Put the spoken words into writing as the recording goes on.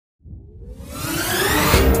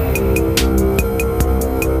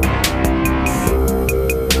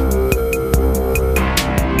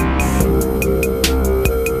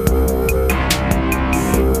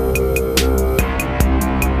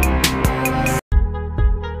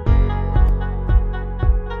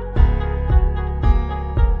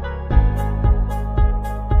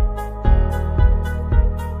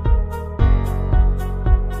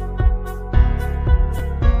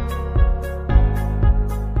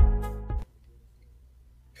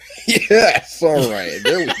Yes, all right.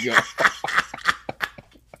 There we go.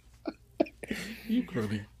 You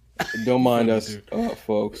funny. Don't mind Funny, us, dude.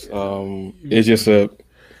 folks. You It's just funny.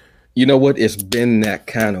 you know what? It's been that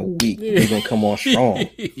kind of week. We're gonna come on strong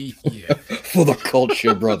Yeah. for the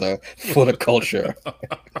culture, brother. For the culture.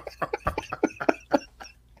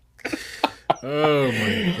 Oh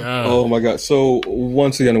my god. Oh my God! So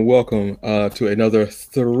once again, welcome to another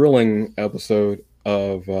thrilling episode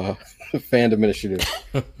of Fandom Initiative.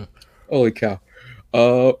 Holy cow!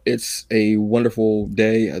 It's a wonderful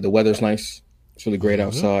day. The weather's nice. It's really great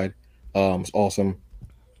outside. It's awesome.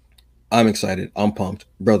 I'm excited. I'm pumped,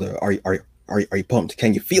 brother. Are you pumped?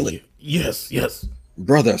 Can you feel it, Yes, yes.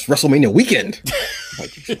 brother? It's WrestleMania weekend.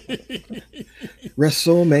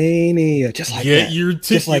 WrestleMania, just like Get that. your tickets.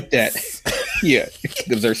 Just like that. Yeah,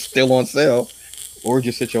 because they're still on sale, or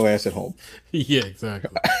just sit your ass at home. Yeah,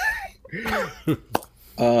 exactly.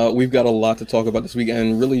 We've got a lot to talk about this week,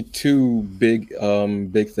 and really two big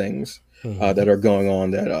things that are going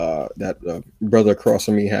on that brother across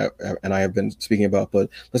from me and I have been speaking about.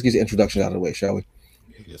 But let's get the introductions out of the way, shall we?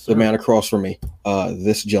 Yes, The man across from me,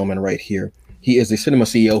 this gentleman right here. He is the cinema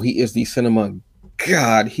CEO. He is the cinema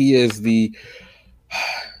god. He is the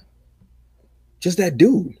just that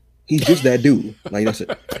dude. He's just that dude. Like that's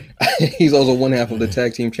it. He's also one half of the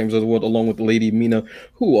tag team champions of the world, along with Lady Mina,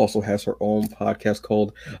 who also has her own podcast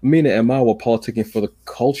called Mina and Mawa Politicking for the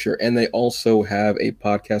Culture. And they also have a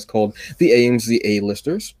podcast called The AMZ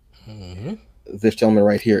A-Listers. This gentleman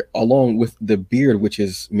right here, along with the beard, which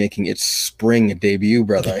is making its spring debut,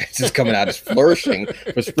 brother. It's just coming out, it's flourishing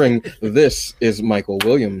for spring. This is Michael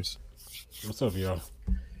Williams. What's up, y'all?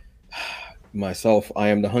 Myself, I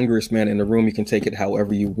am the hungriest man in the room. You can take it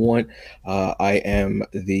however you want. I am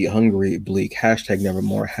the hungry bleak. Hashtag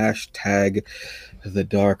nevermore. Hashtag the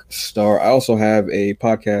dark star. I also have a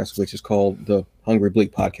podcast which is called the Hungry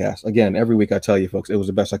Bleak Podcast. Again, every week I tell you folks, it was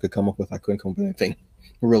the best I could come up with. I couldn't come up with anything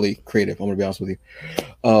really creative. I'm gonna be honest with you.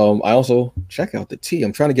 I also check out the tea.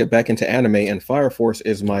 I'm trying to get back into anime, and Fire Force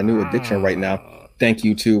is my new addiction right now. Thank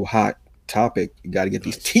you to Hot Topic. You got to get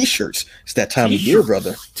these T-shirts. It's that time of year,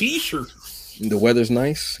 brother. T-shirts. The weather's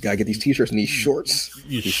nice. Gotta get these T-shirts and these shorts.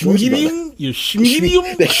 You These shorts, schmedium? You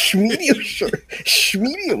schmedium? The schmedium shirt.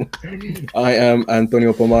 Schmedium. I am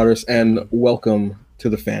Antonio Pomares, and welcome to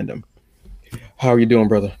the fandom. How are you doing,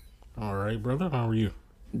 brother? All right, brother. How are you?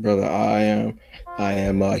 Brother, I am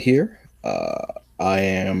here. I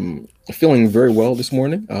am feeling very well this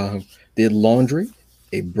morning. Did laundry,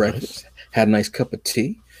 ate breakfast, had a nice cup of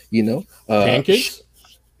tea. You know, Pancakes?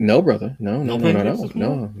 No, brother. No,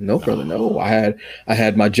 brother. No. I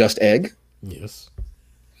had my Just Egg. Yes.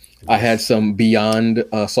 I had some Beyond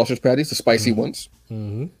sausage patties, the spicy ones.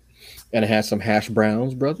 And I had some hash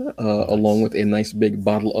browns, brother, along with a nice big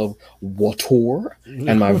bottle of water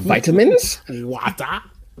and my vitamins. Water.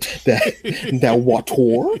 that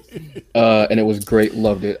water. And it was great.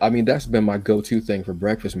 Loved it. I mean, that's been my go-to thing for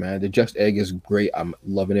breakfast, man. The Just Egg is great. I'm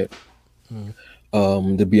loving it.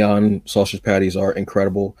 The Beyond sausage patties are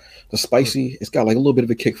incredible. The spicy, it's got like a little bit of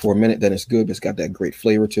a kick for a minute, then it's good, but it's got that great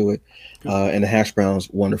flavor to it. And the hash browns,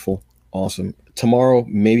 wonderful, awesome. Tomorrow,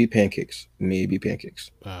 maybe pancakes.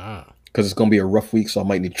 Because it's going to be a rough week, so I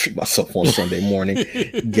might need to treat myself on Sunday morning.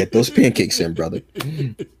 Get those pancakes in, brother.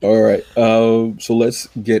 All right. So let's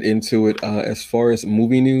get into it. As far as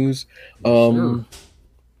movie news, movie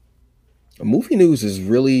news is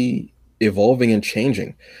really evolving and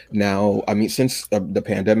changing now. I mean, since the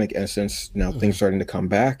pandemic and since now things starting to come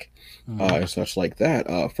back and such like that.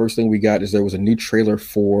 First thing we got is there was a new trailer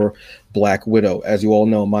for Black Widow. As you all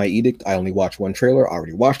know, my edict, I only watch one trailer. I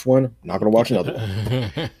already watched one. I'm not going to watch another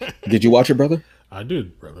one. Did you watch it, brother? I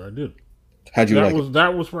did, brother. I did. How'd you like it?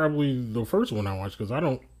 That was probably the first one I watched because I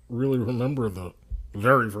don't really remember the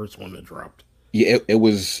very first one that dropped. Yeah, it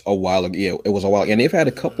was a while ago. Yeah, it was a while. And they've had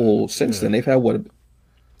a couple since then. They've had what?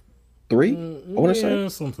 3? I want to say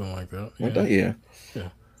something like that. Yeah.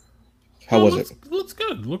 How was it? Looks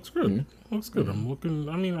good. Looks good. Looks good. I'm looking.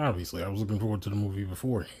 I mean, obviously, I was looking forward to the movie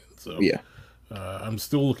beforehand. So yeah, I'm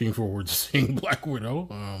still looking forward to seeing Black Widow.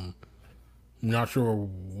 Not sure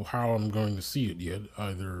how I'm going to see it yet,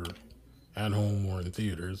 either at home or in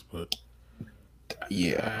theaters. But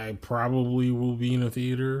yeah, I probably will be in a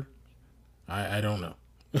theater. I don't know.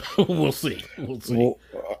 We'll see. Well,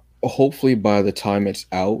 hopefully by the time it's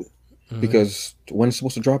out. Because when it's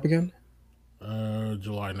supposed to drop again?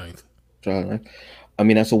 July 9th. July 9th. I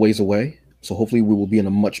mean, that's a ways away. So hopefully we will be in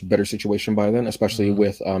a much better situation by then, especially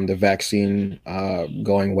with the vaccine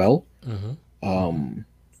going well.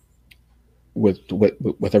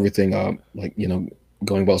 With everything, like, you know,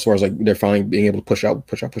 going well as far as like they're finally being able to push out.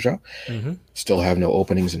 Mm-hmm. Still have no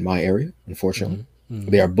openings in my area, unfortunately. Mm-hmm. Mm-hmm.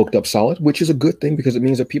 They are booked up solid, which is a good thing because it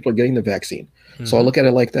means that people are getting the vaccine. So I Mm-hmm. look at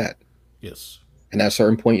it like that. Yes. And at a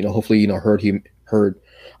certain point, hopefully, herd.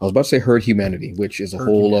 I was about to say herd humanity, which is a Herd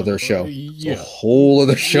whole other immunity. show. It's a Yeah. whole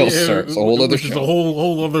other show, Yeah. sir. It's a whole other Which is a show.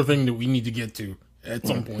 whole other thing that we need to get to at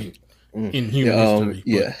some point in human history.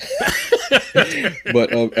 Yeah.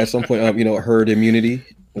 But at some point, herd immunity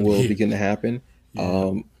will Yeah. begin to happen.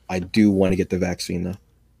 Yeah. I do want to get the vaccine, though.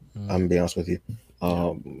 Mm. I'm gonna be honest with you.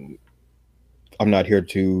 I'm not here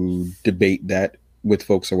to debate that with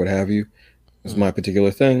folks or what have you. It's my particular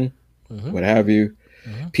thing, what have you.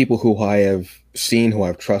 People who I have seen, who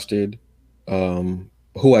I've trusted,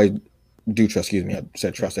 who I do trust, excuse me, I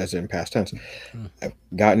said trust as in past tense. I've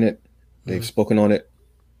gotten it. They've spoken on it.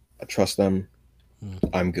 I trust them.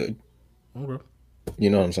 I'm good. Okay. You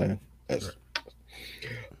know what I'm saying?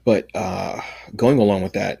 But going along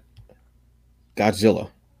with that, Godzilla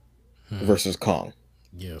versus Kong.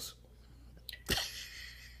 Yes.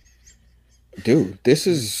 Dude, this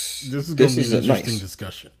is going to be an interesting nice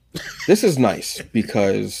discussion. This is nice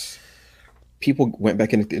because people went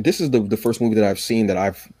back in. This is the first movie that I've seen that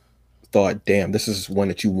I've thought, damn, this is one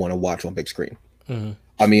that you want to watch on big screen. Mm-hmm.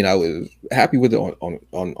 I mean, I was happy with it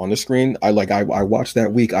on the screen. I watched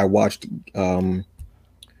that week. I watched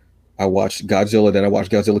Godzilla, then I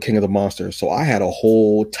watched Godzilla King of the Monsters. So I had a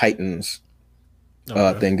whole Titans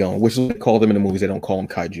thing going, which they call them in the movies. They don't call them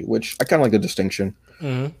kaiju, which I kind of like the distinction,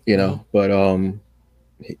 But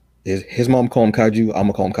his mom called him kaiju.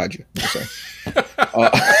 I'm gonna call him kaiju.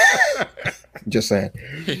 Just saying.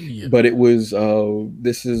 Yeah. But it was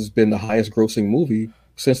this has been the highest grossing movie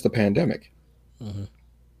since the pandemic,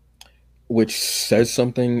 which says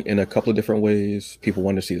something in a couple of different ways. People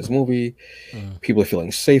want to see this movie. People are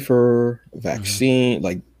feeling safer. Vaccine,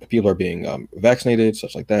 like people are being vaccinated,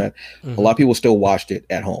 such like that. A lot of people still watched it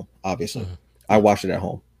at home. Obviously, I watched it at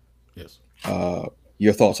home. Yes.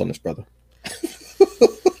 Your thoughts on this, brother?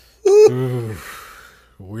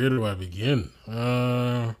 Where do I begin?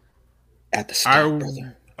 At the start,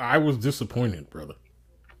 brother. I was disappointed, brother.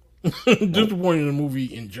 Disappointed in the movie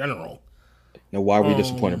in general. Now, why were you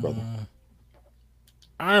disappointed, brother?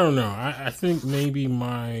 I don't know. I think maybe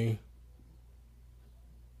my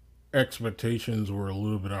expectations were a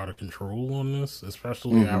little bit out of control on this,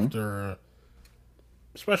 especially after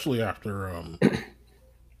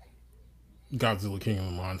Godzilla King of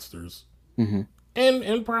the Monsters,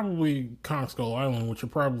 and probably Kong Skull Island, which are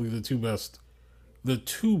probably the two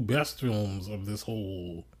best films of this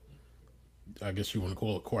whole, I guess you want to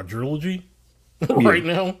call it quadrilogy, right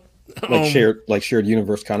now. Like shared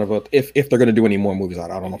universe kind of if they're going to do any more movies out.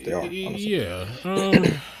 I don't know if they are. Honestly. Yeah.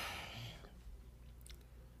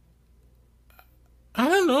 I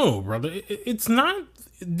don't know, brother. It's not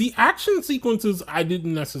the action sequences. I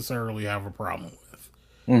didn't necessarily have a problem with.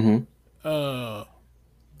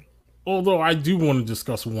 Although I do want to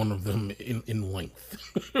discuss one of them in length,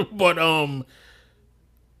 but I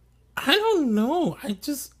don't know. I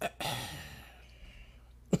just.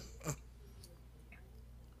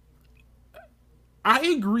 I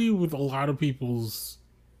agree with a lot of people's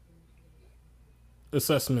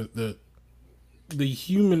assessment that the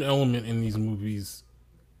human element in these movies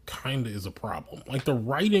kind of is a problem. Like, the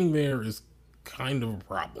writing there is kind of a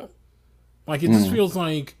problem. Like, it just feels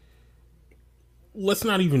like, let's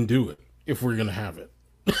not even do it if we're going to have it.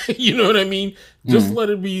 You know what I mean? Just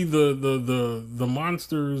let it be the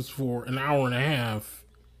monsters for an hour and a half,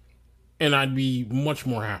 and I'd be much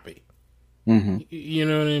more happy. You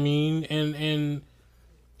know what I mean? And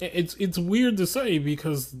it's weird to say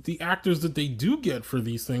because the actors that they do get for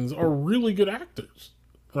these things are really good actors,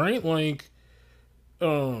 right? Like,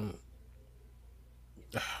 they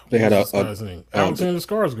had this guy's name? Alexander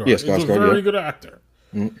Skarsgård. Yeah, He's a very good actor.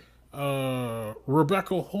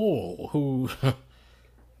 Rebecca Hall, who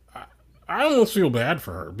I almost feel bad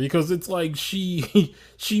for her because it's like she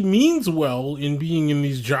means well in being in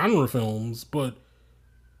these genre films, but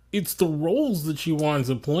it's the roles that she winds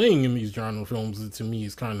up playing in these genre films that to me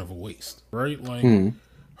is kind of a waste, right? Like,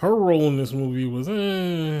 her role in this movie was,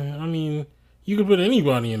 I mean, you could put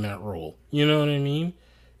anybody in that role, you know what I mean?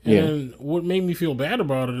 And what made me feel bad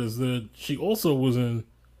about it is that she also was in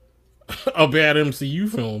a bad MCU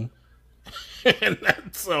film, and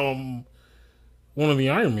that's one of the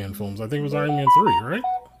Iron Man films. I think it was Iron Man 3, right?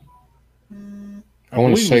 I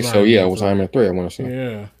want to say so. Yeah, it was Iron Man 3. I want to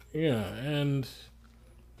say. Yeah, and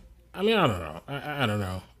I mean, I don't know. I don't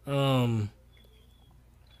know.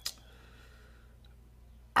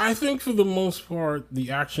 I think for the most part, the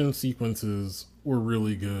action sequences were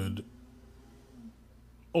really good.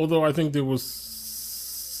 Although I think there was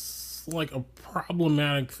like a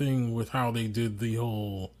problematic thing with how they did the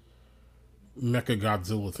whole Mecha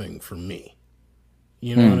Godzilla thing for me.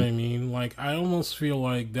 You know what Hmm. I mean? Like, I almost feel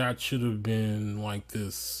like that should have been like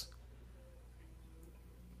this.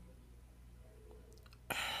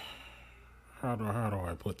 How do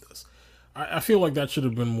I put this? I feel like that should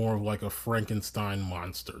have been more of like a Frankenstein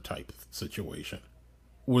monster type situation,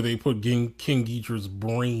 where they put King Ghidorah's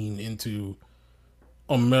brain into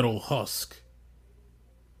a metal husk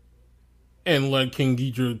and let King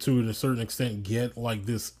Ghidorah, to a certain extent, get like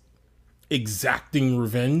this exacting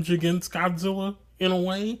revenge against Godzilla in a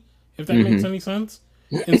way, if that makes Hmm. any sense.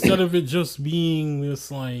 Instead of it just being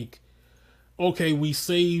this like, okay, we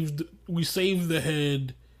saved the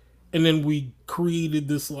head, and then we created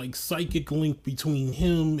this like psychic link between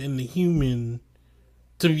him and the human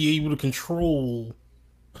to be able to control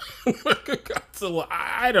Godzilla.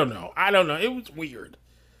 I don't know. I don't know. It was weird.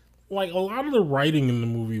 Like, a lot of the writing in the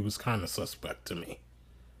movie was kind of suspect to me.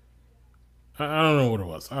 I don't know what it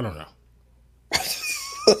was. I don't know.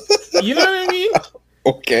 You know what I mean?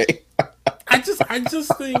 Okay. I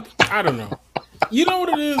just think, I don't know. You know what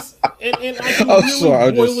it is, and I can Oh, really sorry.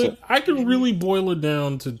 I boil just it. I can really boil it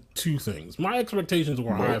down to two things. My expectations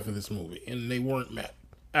were high right. for this movie, and they weren't met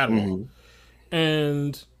at all. Hmm.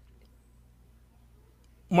 And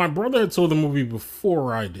my brother had saw the movie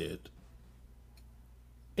before I did,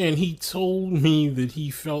 and he told me that he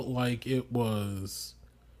felt like it was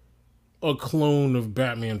a clone of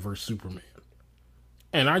Batman vs Superman.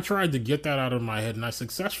 And I tried to get that out of my head, and I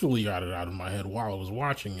successfully got it out of my head while I was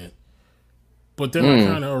watching it. But then I Mm.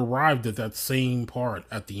 kind of arrived at that same part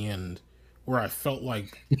at the end where I felt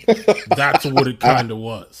like that's what it kind of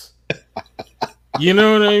was. You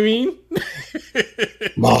know what I mean?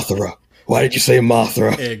 Mothra. Why did you say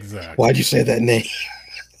Mothra? Exactly. Why'd you say that name?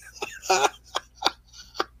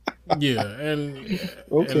 Yeah, and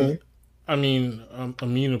Okay. I mean,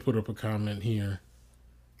 Amina put up a comment here,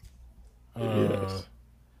 uh, Yes.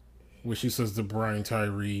 where she says that Brian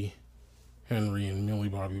Tyree Henry and Millie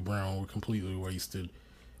Bobby Brown were completely wasted.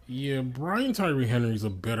 Yeah, Brian Tyree Henry's a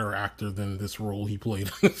better actor than this role he played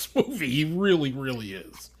in this movie. He really, really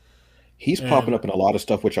is. He's popping And up in a lot of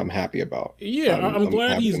stuff, which I'm happy about. yeah, I'm I'm I'm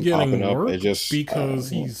glad happy with he's him popping getting up. It work just because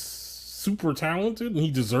he's super talented and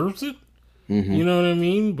he deserves it. hmm. You know what I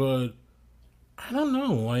mean? But I don't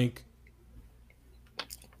know. Like,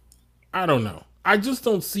 I don't know. I just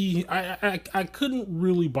don't see. I couldn't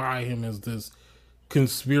really buy him as this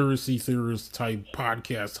conspiracy theorist type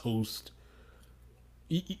podcast host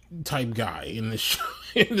type guy in this show,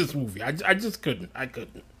 in this movie. I just couldn't. I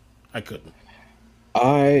couldn't.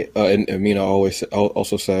 And Amina always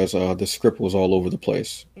also says the script was all over the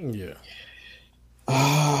place. Yeah.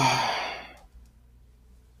 Ah,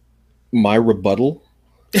 my rebuttal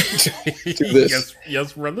to this,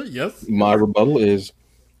 Yes, brother. Yes. my rebuttal is,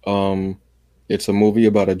 um, it's a movie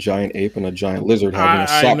about a giant ape and a giant lizard having a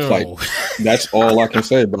I sock fight. know. That's all I can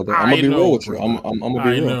say, brother. I'm I gonna be real know, with you. brother. I'm gonna be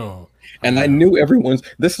I real. know. I And I know. knew everyone's.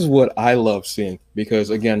 This is what I love seeing because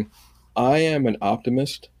again, I am an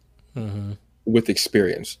optimist Mm-hmm. with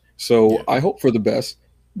experience. So Yeah. I hope for the best,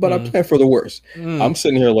 but I Mm. plan for the worst. Mm. I'm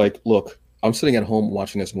sitting here like, look, I'm sitting at home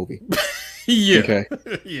watching this movie. Yeah. Okay,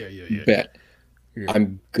 Yeah. bet Yeah.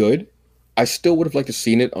 I'm good. I still would have liked to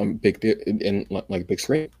seen it on in like big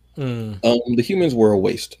screen. Mm. The humans were a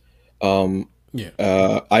waste. Um,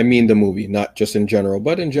 Yeah. I mean the movie, not just in general,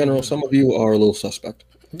 but in general, some of you are a little suspect.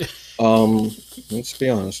 Let's be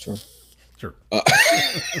honest here. Sure. Uh,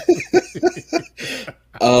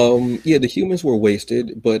 yeah, the humans were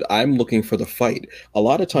wasted, but I'm looking for the fight. A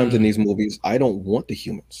lot of times in Mm. these movies, I don't want the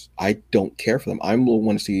humans. I don't care for them. I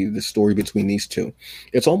want to see the story between these two.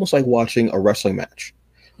 It's almost like watching a wrestling match.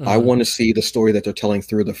 I Mm. want to see the story that they're telling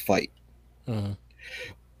through the fight. Mm.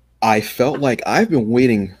 I felt like I've been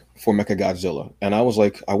waiting for Mechagodzilla, and I was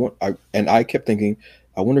like, I kept thinking,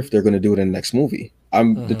 I wonder if they're going to do it in the next movie. The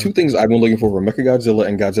Mm. two things I've been looking for were Mechagodzilla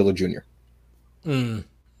and Godzilla Jr. Mm.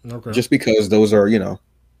 Okay. Just because those are,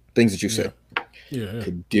 things that you Yeah. say. Yeah.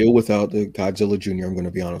 Could deal without the Godzilla Jr. I'm going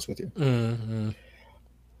to be honest with you. Mm.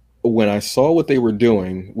 When I saw what they were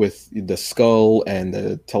doing with the skull and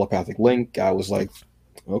the telepathic link, I was like,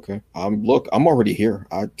 okay, I'm already here.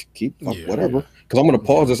 I keep Yeah. whatever because I'm going to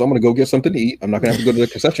pause this. I'm going to go get something to eat. I'm not going to have to go to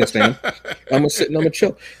the concession stand. I'm gonna sit and I'm gonna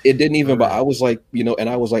chill. It didn't even, but I was like, and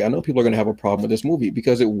I was like, I know people are gonna have a problem with this movie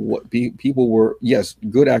because people were, yes,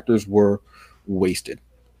 good actors were wasted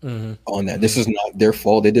Mm. on that. This is not their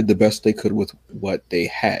fault. They did the best they could with what they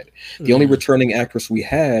had. The only returning actress we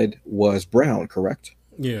had was Brown, correct?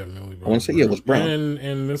 Yeah, Millie I want to say, yeah, it was Brown.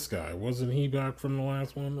 And this guy, wasn't he back from the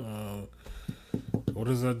last one? What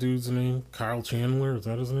is that dude's name? Kyle Chandler, is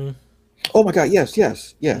that his name? Oh my God, yes,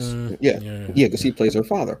 yes, yes, yeah, Yeah, yeah, because he plays her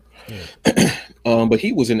father. yeah, But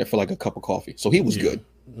he was in it for like a cup of coffee, so he was yeah, good.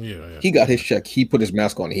 yeah, yeah, He got his check. He put his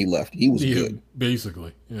mask on and he left. He was yeah. good.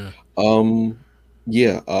 Basically, yeah. Um,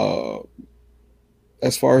 yeah.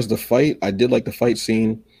 As far as the fight, I did like the fight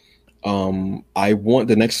scene. I want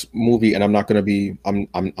the next movie, and I'm not gonna be. I'm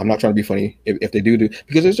not trying to be funny. If they do,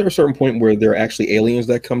 because there's a certain point where there are actually aliens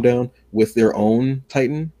that come down with their own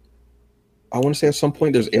Titan. I want to say at some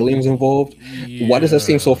point there's aliens involved. Why does that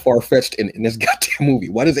seem so Yeah. far fetched in this goddamn movie?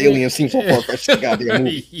 Why does aliens seem so far fetched in the goddamn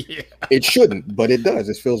movie? Yeah. It shouldn't, but it does.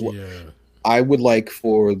 It feels. Yeah. I would like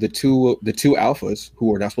for the two alphas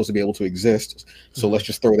who are not supposed to be able to exist. So Mm-hmm. let's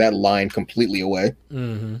just throw that line completely away.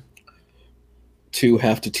 Mm-hmm. To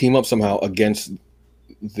have to team up somehow against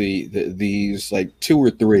these like two or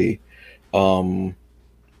three um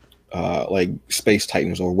like space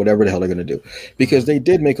titans or whatever the hell they're gonna do, because they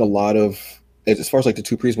did make a lot of, as far as like the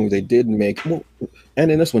two previous movies, they did make well,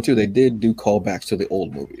 and in this one too, they did do callbacks to the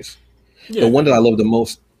old movies. The Yeah. one that I love the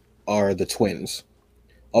most are the twins.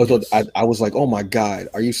 Yes. I was like, oh my God,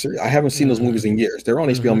 are you serious? I haven't seen those Mm-hmm. movies in years. They're on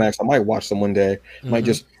HBO Mm-hmm. Max. I might watch them one day. Might Mm-hmm.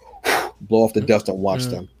 just blow off the dust and watch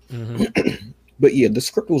them. Mm-hmm. But yeah, the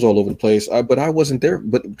script was all over the place. But I wasn't there.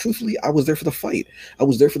 But truthfully, I was there for the fight. I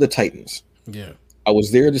was there for the Titans. Yeah. I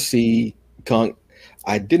was there to see Kong.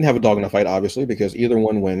 I didn't have a dog in the fight, obviously, because either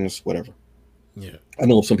one wins, whatever. Yeah. I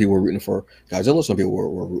know some people were rooting for Godzilla, some people were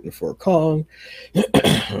rooting for Kong.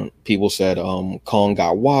 People said Kong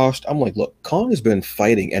got washed. I'm like, look, Kong has been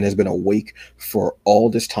fighting and has been awake for all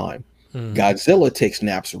this time. Mm-hmm. Godzilla takes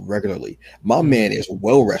naps regularly. My man is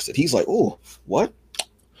well rested. He's like, oh, what?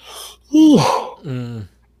 Mm-hmm.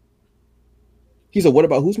 He said, what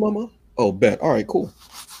about whose mama? Oh, bet. All right, cool.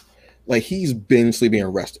 Like he's been sleeping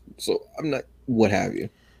and rested. So I'm not, what have you.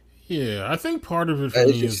 Yeah, I think part of it for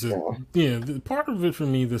It's me is just, that part of it for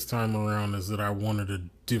me this time around is that I wanted a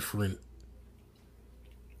different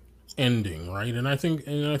ending, right? And I think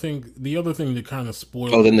the other thing that kind of oh,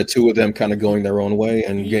 spoiled then the two of them kind of going their own way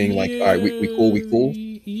and getting like, all right, we cool, we cool.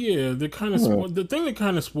 yeah, the kind of Huh. the thing that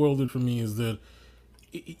kind of spoiled it for me is that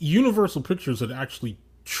Universal Pictures had actually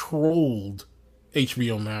trolled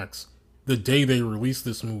HBO Max the day they released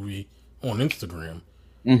this movie on Instagram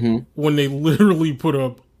Mm-hmm. when they literally put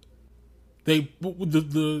up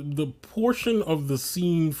the portion of the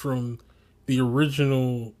scene from the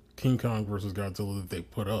original King Kong versus Godzilla that they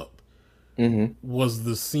put up Mm-hmm. was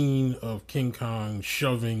the scene of King Kong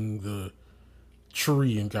shoving the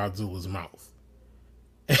tree in Godzilla's mouth.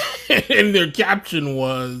 And their caption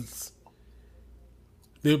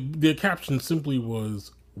simply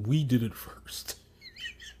was, "We did it first."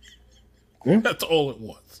 Yeah. That's all it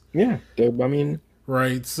was. Yeah. I mean,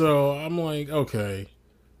 Right? So I'm like, okay.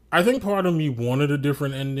 I think part of me wanted a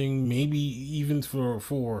different ending, maybe even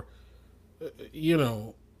for you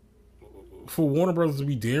know, for Warner Brothers to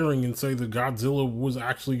be daring and say that Godzilla was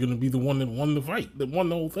actually going to be the one that won the fight, that won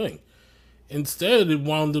the whole thing. Instead, it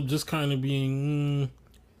wound up just kind of being,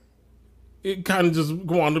 it kind of just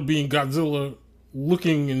wound up being Godzilla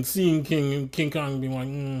looking and seeing King Kong being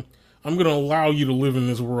like, I'm going to allow you to live in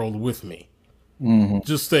this world with me. mm-hmm.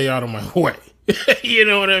 Just stay out of my way. You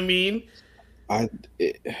know what I mean? I,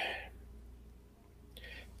 it,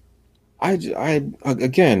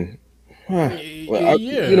 again, well,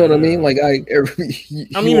 you know what I mean? Yeah. Like I you mean,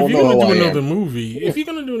 if all you're know gonna how do I another am. movie, if you're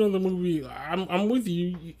gonna do another movie, I'm with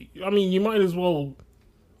you. I mean, you might as well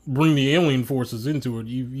bring the alien forces into it.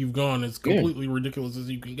 You've gone as Yeah. completely ridiculous as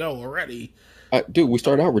you can go already. Dude, we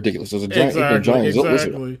started out ridiculous. There's a giant, ignorant Exactly, giant lizard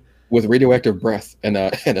exactly. with radioactive breath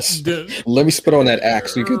The- let me spit on that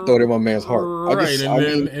axe so you can throw it in my man's heart. right, I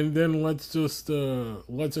mean, and then let's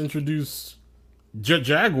introduce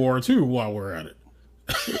Jaguar too while we're at it.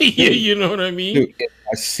 You know what I mean? dude, if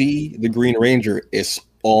I see the Green Ranger is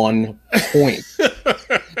on point.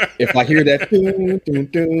 If I hear that,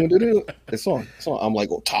 it's on. It's on. I'm like,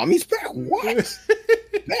 oh, Tommy's back. What?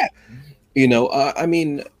 That? I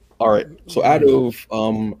mean, all right. So out of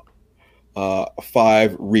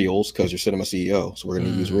 5 reels, because you're cinema CEO, so we're gonna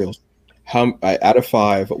use reels. How out of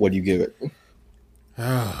 5, what do you give it?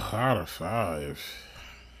 Out of 5.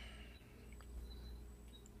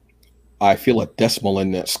 I feel a decimal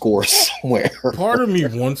in that score somewhere. Part of me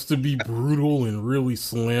wants to be brutal and really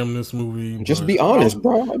slam this movie. Just be honest,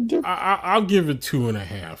 bro. I'll give it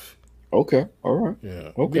 2.5. Okay, all right.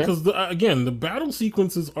 Yeah, Okay. because again, the battle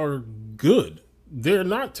sequences are good. They're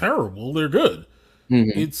not terrible. They're good.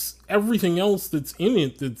 Mm-hmm. It's everything else that's in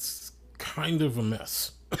it that's kind of a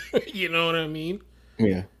mess. You know what I mean?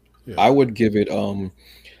 Yeah. Yeah. I would give it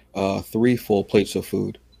 3 full plates of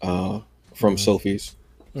food from Sophie's,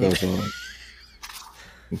 because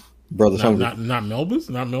Brother's hungry. Not Melba's,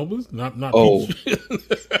 not Oh, Peach.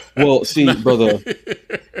 well, see, Not- brother,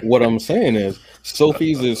 what I'm saying is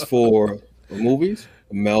Sophie's is for movies,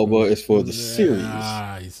 Melba is for the series.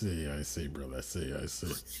 I see, brother. I see.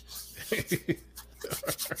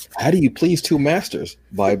 How do you please two masters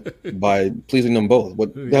by pleasing them both?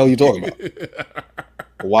 What the hell are you talking about?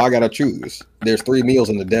 Why I gotta choose? There's 3 meals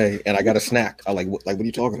in the day, and I got a snack. I what are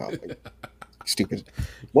you talking about? Like, stupid.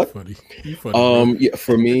 What? You funny, bro. Yeah,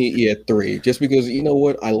 for me, yeah, 3. Just because you know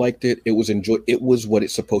what, I liked it. It was It was what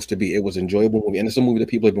it's supposed to be. It was enjoyable movie, and it's a movie that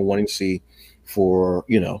people have been wanting to see for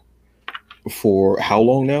for how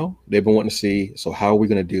long now? They've been wanting to see. So how are we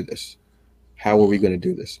going to do this? How are we going to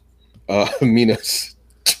do this? Mina's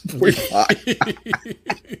 45.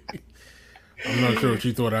 I'm not sure if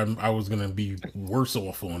she thought I was gonna be worse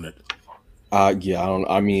off on it. Yeah, I don't.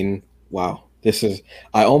 I mean, wow. This is.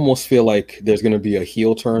 I almost feel like there's gonna be a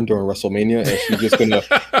heel turn during WrestleMania, and she's just gonna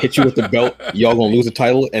hit you with the belt. Y'all gonna lose the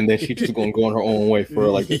title, and then she's just gonna go on her own way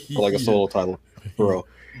for a solo title, for real.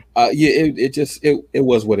 Yeah, it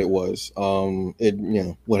was what it was.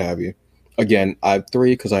 What have you. Again, I have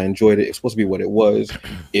 3 because I enjoyed it. It's supposed to be what it was.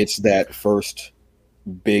 It's that first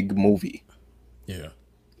big movie. Yeah.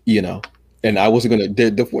 And I wasn't gonna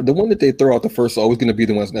the one that they throw out the first is always gonna be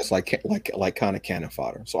the ones that's like kind of cannon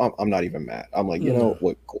fodder. So I'm not even mad. I'm like,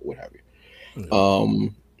 what, cool, what have you. Yeah.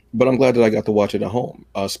 But I'm glad that I got to watch it at home.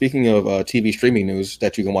 Speaking of TV streaming news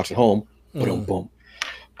that you can watch at home, boom.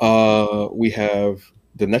 We have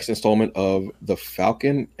the next installment of The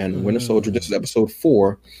Falcon and Winter Soldier. This is episode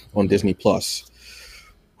 4 on Disney Plus.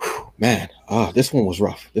 Man, this one was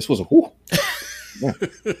rough. This was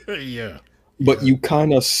yeah. But you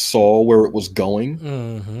kind of saw where it was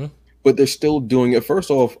going. But they're still doing it.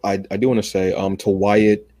 First off, I do want to say to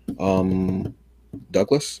Wyatt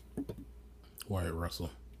Douglas. Wyatt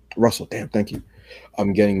Russell. Damn, thank you.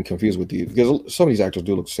 I'm getting confused with you because some of these actors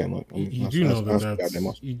do look the same. You do know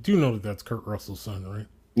that that's Kurt Russell's son, right?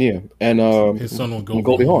 Yeah, and his son will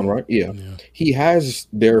Goldie Hawn, right? Yeah. He has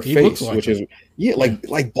their face, which is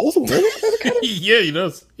like both of them. Yeah, he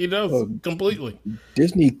does. He does completely.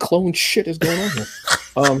 Disney clone shit is going on here.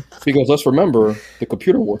 Because let's remember the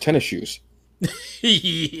computer wore tennis shoes.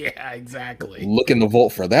 Yeah, exactly. Look in the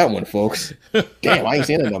vault for that one, folks. Damn, I ain't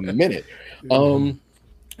seen it in a minute.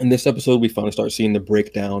 In this episode, we finally start seeing the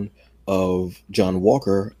breakdown of John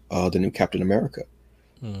Walker, the new Captain America.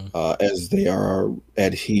 As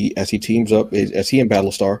he teams up as he and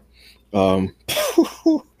Battlestar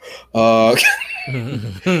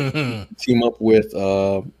team up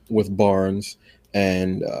with Barnes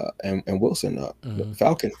and Wilson,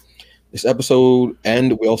 Falcon. This episode,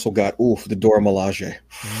 and we also got the Dora Milaje.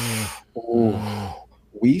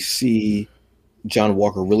 We see John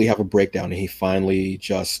Walker really have a breakdown, and he finally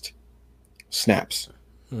just snaps.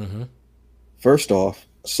 First off,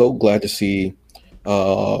 so glad to see. I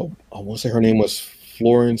want to say her name was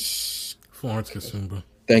Florence Kasumba.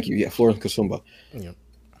 Thank you. Yeah, Florence Kasumba. Yeah.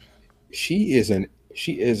 She is an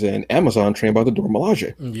Amazon trained by the Dora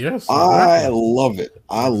Milaje. Yes, exactly. I love it.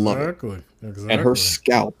 I love it. Exactly. And her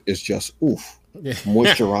scalp is just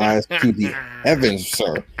moisturized to the heavens,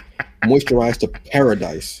 sir. Moisturized to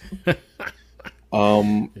paradise.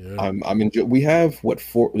 I'm enjoying. We have 2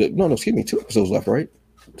 episodes left, right?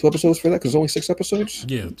 2 episodes for that because there's only 6 episodes.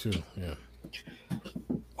 Yeah, 2. Yeah.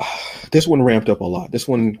 This one ramped up a lot. This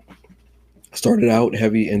one started out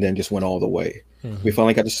heavy and then just went all the way. We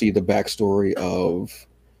finally got to see the backstory of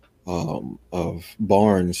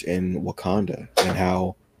Barnes in Wakanda and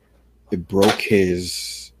how it broke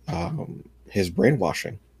his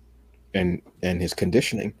brainwashing and his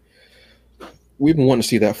conditioning. We've been wanting to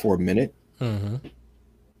see that for a minute,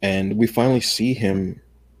 and we finally see him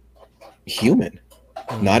human,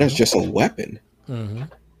 not as just a weapon.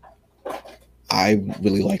 I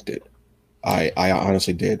really liked it. I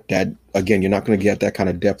honestly did. That again, you're not going to get that kind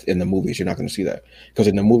of depth in the movies. You're not going to see that because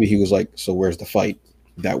in the movie he was like, "So where's the fight?"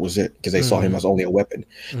 That was it because they saw him as only a weapon.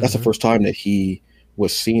 That's the first time that he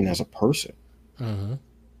was seen as a person, and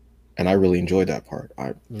I really enjoyed that part.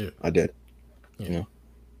 I did. Yeah.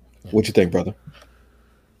 What'd you think, brother?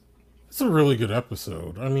 It's a really good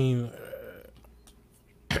episode. I mean,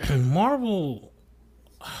 Marvel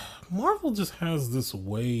just has this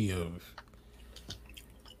way of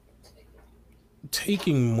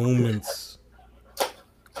taking moments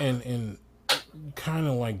and kind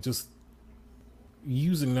of like just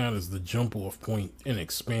using that as the jump off point and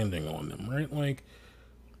expanding on them, right? Like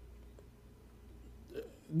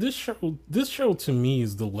this show to me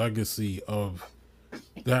is the legacy of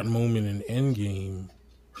that moment in Endgame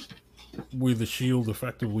where the shield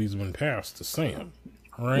effectively has been passed to Sam,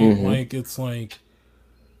 right? Like it's like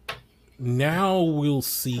now we'll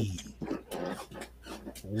see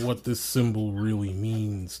what this symbol really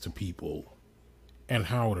means to people and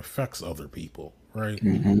how it affects other people, right?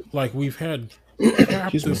 Mm-hmm. Like we've had Cap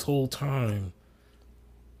Excuse me. this whole time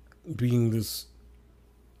being this,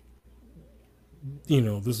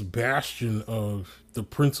 this bastion of the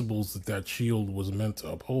principles that shield was meant to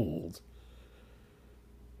uphold.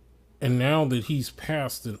 And now that he's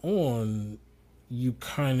passed it on, you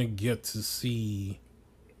kind of get to see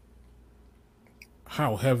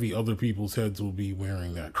how heavy other people's heads will be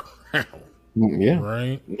wearing that crown. Yeah.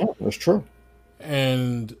 Right? No, that's true.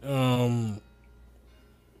 And,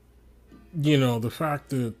 the fact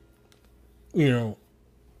that,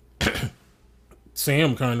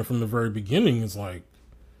 Sam kind of from the very beginning is like,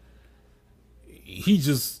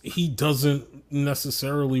 he doesn't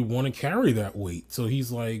necessarily want to carry that weight. So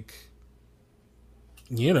he's like,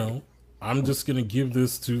 I'm just going to give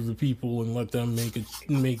this to the people and let them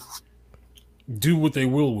do what they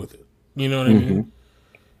will with it. You know what I mean?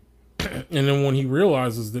 And then when he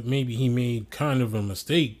realizes that maybe he made kind of a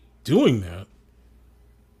mistake doing that,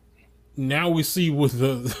 now we see with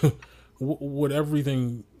the what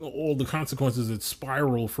everything, all the consequences that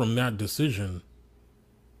spiral from that decision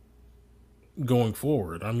going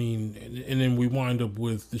forward. I mean, and then we wind up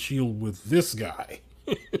with the Shield with this guy,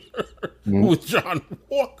 with John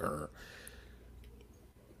Walker,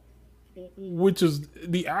 which is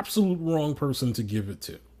the absolute wrong person to give it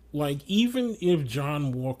to. Like, even if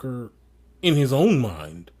John Walker, in his own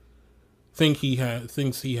mind, thinks he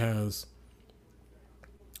has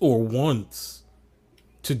or wants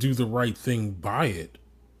to do the right thing by it,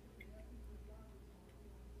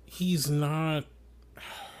 he's not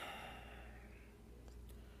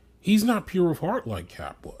pure of heart like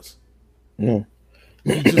Cap was. No.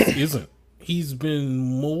 He just isn't. He's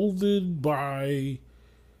been molded by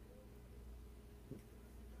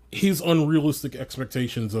his unrealistic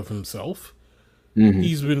expectations of himself.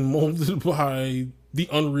 He's been molded by the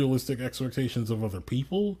unrealistic expectations of other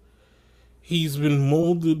people. He's been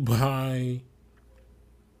molded by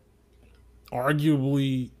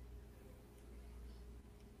arguably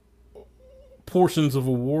portions of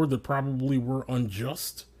a war that probably were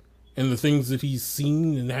unjust, and the things that he's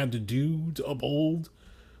seen and had to do to uphold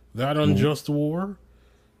that unjust war,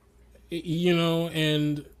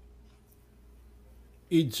 and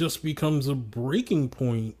it just becomes a breaking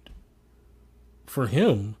point for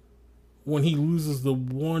him when he loses the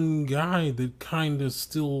one guy that kind of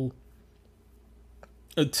still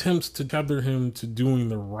attempts to tether him to doing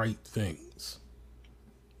the right things.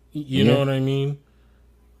 You know what I mean?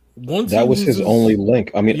 That was his only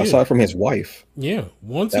link. I mean, aside from his wife. Yeah.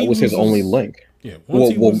 That was his only link. Yeah. Once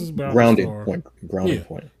he loses grounding Battlestar,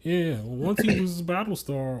 point. Yeah. Once he loses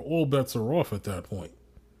Battlestar, all bets are off at that point.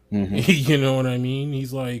 You know what I mean?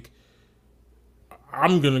 He's like,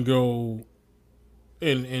 I'm gonna go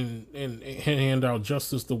and hand out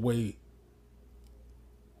justice the way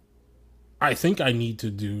I think I need to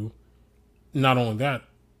do. Not only that,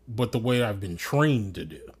 but the way I've been trained to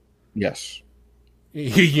do. Yes.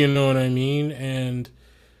 You know what I mean? And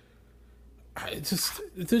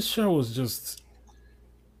this show is just,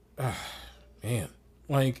 man,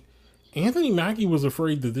 like Anthony Mackie was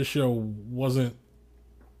afraid that this show wasn't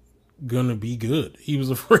gonna be good. He was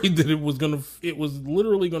afraid that it was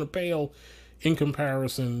literally gonna pale in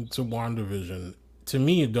comparison to WandaVision. To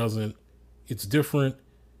me, it doesn't. It's different.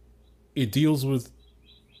 It deals with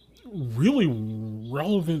really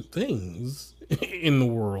relevant things in the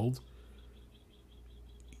world,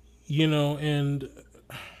 and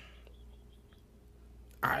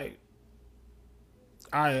I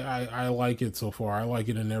like it so far. I like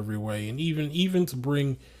it in every way, and even to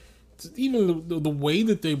bring, even the way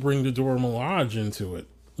that they bring the Dora Milaje into it.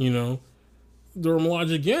 Dora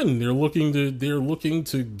Milaje again. They're looking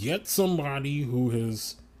to get somebody who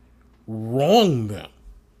has wronged them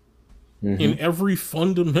in every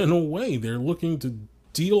fundamental way. They're looking to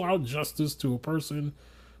deal out justice to a person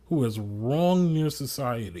who has wronged their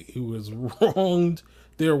society, who has wronged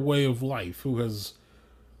their way of life, who has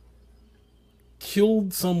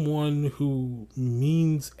killed someone who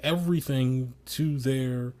means everything to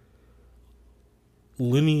their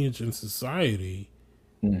lineage and society,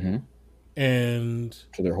 and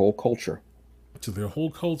to their whole culture.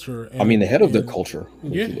 And, I mean, the head of the culture.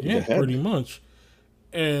 Yeah, pretty much.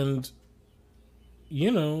 And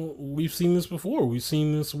we've seen this before. We've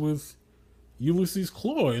seen this with Ulysses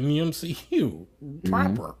Claw in the MCU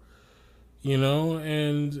proper.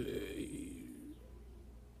 And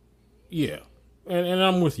yeah. And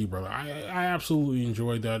I'm with you, brother. I absolutely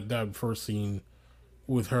enjoyed that first scene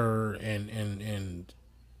with her and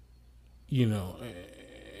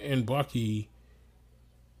and Bucky,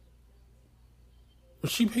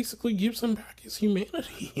 she basically gives him back his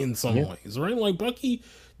humanity in some Yeah. ways, right? Like Bucky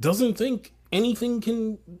doesn't think anything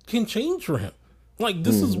can change for him. Like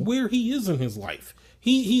this is Hmm. where he is in his life.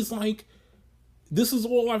 He's like, this is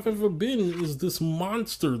all I've ever been is this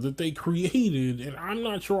monster that they created, and I'm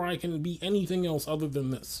not sure I can be anything else other than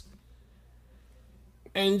this.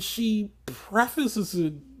 And she prefaces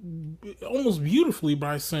it almost beautifully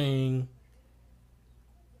by saying,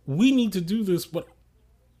 we need to do this, but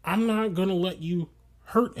I'm not going to let you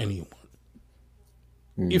hurt anyone.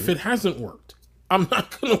 If Hmm. it hasn't worked, I'm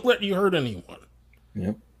not going to let you hurt anyone.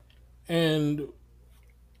 Yep. And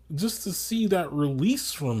just to see that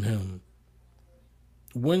release from him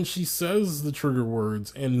when she says the trigger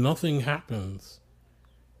words and nothing happens,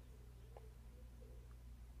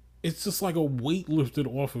 it's just like a weight lifted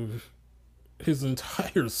off of his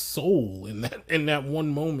entire soul in that one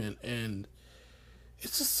moment. And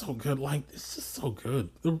it's just so good. Like, it's just so good.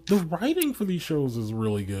 The writing for these shows is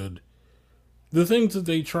really good. The things that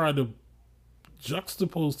they try to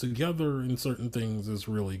juxtapose together in certain things is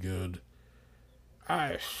really good.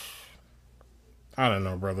 I I don't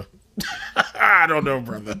know, brother. I don't know,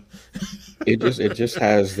 brother. It just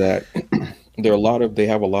has that. There are a lot of they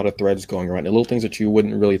have a lot of threads going around. The little things that you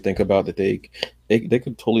wouldn't really think about that they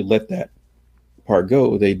could totally let that part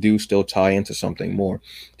go. They do still tie into something more,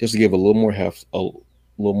 just to give a little more heft, a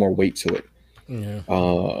little more weight to it. Yeah.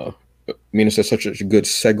 I mean, it's such a good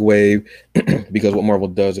segue because what Marvel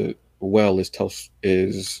does it well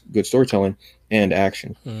is good storytelling and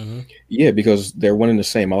action. Mm-hmm. Yeah, because they're one and the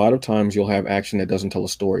same. A lot of times you'll have action that doesn't tell a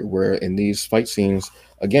story. Where in these fight scenes,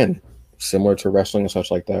 again, similar to wrestling and such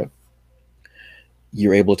like that,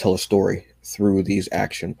 you're able to tell a story through these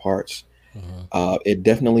action parts. Uh-huh. It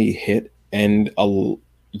definitely hit, and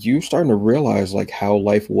you starting to realize like how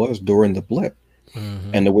life was during the blip,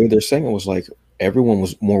 Mm-hmm. and the way they're saying it was like everyone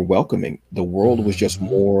was more welcoming. The world was just Mm-hmm.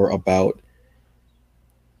 more about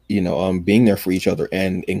being there for each other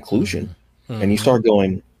and inclusion. Mm-hmm. And you Mm-hmm. start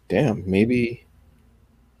going, damn, maybe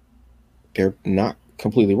they're not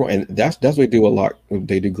completely wrong. And that's what they do a lot.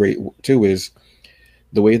 They do great too is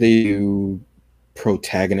the way they do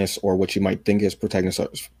protagonists or what you might think is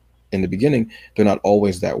protagonists in the beginning. They're not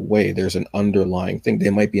always that way. There's an underlying thing. They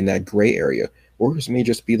might be in that gray area, or it may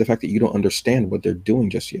just be the fact that you don't understand what they're doing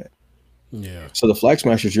just yet. Yeah. So the Flag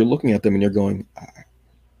Smashers, you're looking at them and you're going, I'm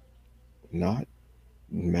not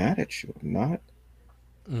mad at you. Not,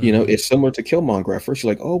 Mm-hmm. it's similar to Killmonger. At first,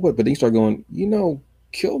 you're like, oh, but then you start going,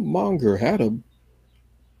 Killmonger had a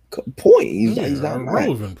point. He's Yeah. A not mad.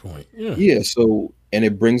 relevant point. Yeah. Yeah. So, and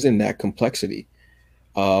it brings in that complexity.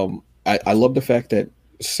 I love the fact that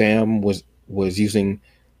Sam was using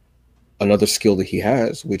another skill that he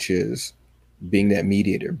has, which is being that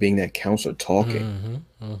mediator, being that counselor, talking.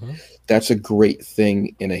 Mm-hmm. Mm-hmm. That's a great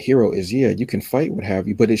thing in a hero. Is yeah, you can fight, what have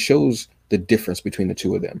you, but it shows the difference between the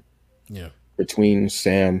two of them. Yeah. Between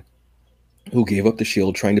Sam, who gave up the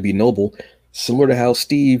shield, trying to be noble, similar to how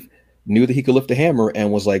Steve knew that he could lift a hammer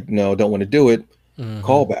and was like, no, don't want to do it. Mm-hmm.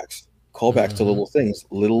 Callbacks to Mm-hmm. little things,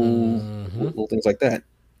 little Mm-hmm. little things like that.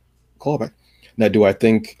 Callback. Now, do I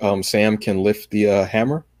think Sam can lift the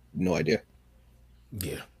hammer? No idea.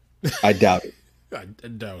 Yeah. I doubt it. I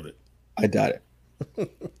doubt it. I doubt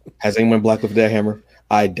it. Has anyone black lifted that hammer?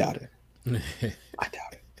 I doubt it. I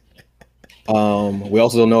doubt it. We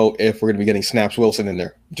also don't know if we're going to be getting Snaps Wilson in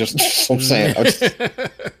there. Just I'm saying.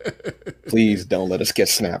 Please don't let us get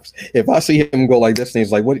snaps. If I see him go like this and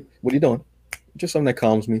he's like, what are you doing? Just something that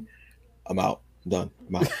calms me. I'm out. I'm done.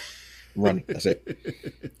 I'm out. I'm running. That's it.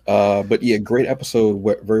 But yeah, great episode.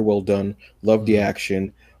 Very well done. Love the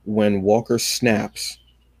action. When Walker snaps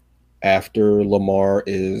after Lamar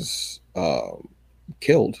is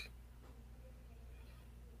killed,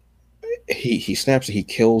 he snaps. He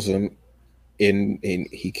kills him.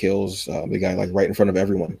 He kills the guy like right in front of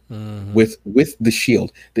everyone Mm-hmm. with the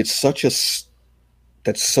shield. That's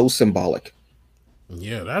so symbolic.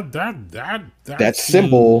 Yeah, that That scene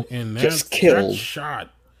symbol and just killed.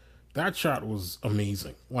 that shot was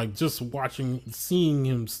amazing. Like just seeing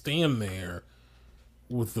him stand there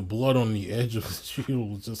with the blood on the edge of his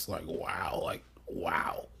shield was just like wow.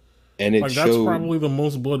 And it Like that's showed. probably the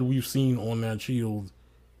most blood we've seen on that shield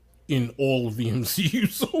in all of the MCU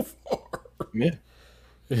so far. Yeah.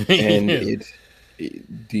 And Yeah.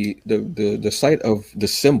 the sight of the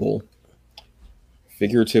symbol,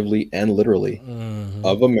 figuratively and literally, Mm-hmm.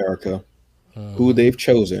 of America, who Mm-hmm. they've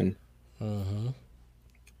chosen, Mm-hmm.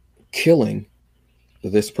 killing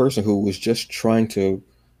this person who was just trying to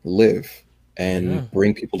live Yeah. and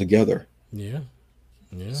bring people together. Yeah.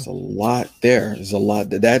 Yeah. It's a lot there. There's a lot.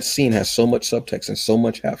 That scene has so much subtext and so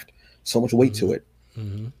much heft, so much weight Mm-hmm. to it.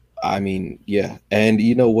 Mm-hmm. I mean, yeah. And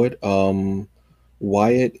you know what?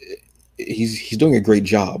 Wyatt, he's doing a great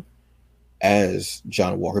job as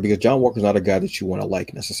John Walker, because John Walker's not a guy that you want to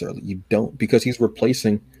like necessarily. You don't, because he's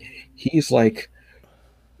like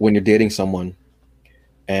when you're dating someone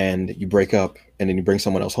and you break up and then you bring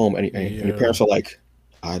someone else home and your Yeah. parents are like,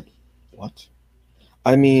 I what?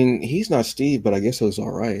 I mean, he's not Steve, but I guess he was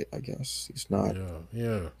all right. I guess he's not. Yeah.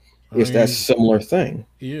 Yeah. I It's that mean, similar thing.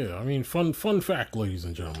 yeah. I mean, fun fact, ladies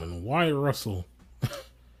and gentlemen. Wyatt Russell,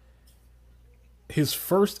 his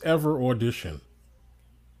first ever audition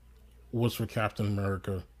was for Captain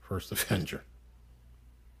America: First Avenger.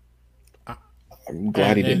 I, I'm glad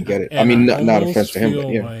and he didn't and get it. I and mean, I not almost offense to him, but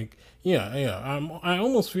feel yeah, like, yeah, yeah. I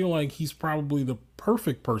almost feel like he's probably the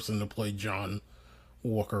perfect person to play John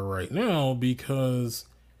Walker right now, because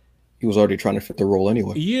he was already trying to fit the role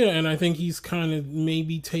anyway. yeah, and I think he's kind of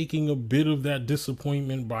maybe taking a bit of that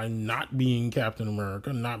disappointment by not being Captain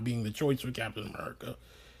America, not being the choice for Captain America,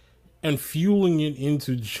 and fueling it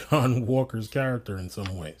into John Walker's character in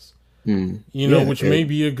some ways. Yeah, Which may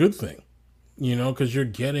be a good thing, because you're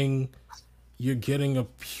getting a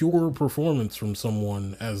pure performance from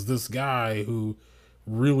someone as this guy who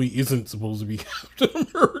really isn't supposed to be Captain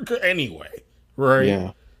America anyway, right?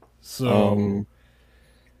 yeah. So Um,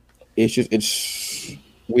 it's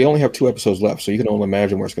we only have 2 episodes left, so you can only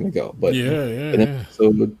imagine where it's going to go. But yeah, in an yeah,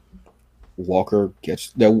 episode, Walker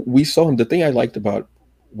gets that we saw him. The thing I liked about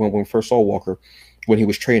when we first saw Walker when he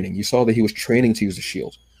was training, you saw that he was training to use the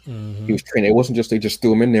shield. yeah. He was training. It wasn't just they just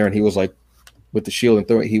threw him in there and he was like with the shield and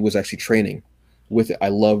throw it. He was actually training with it. I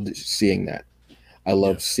loved seeing that. I Yeah.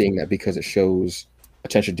 love seeing that because it shows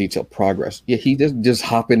attention to detail progress. Yeah, he didn't just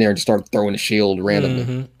hop in there and start throwing the shield randomly.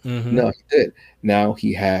 Mm-hmm. Mm-hmm. No, he did. Now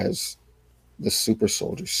he has the super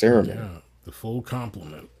soldier ceremony. Yeah. The full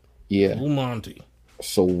complement. Yeah. Full Monty.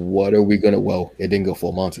 So what are we gonna? Well, it didn't go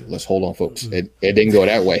full Monty. Let's hold on, folks. It didn't go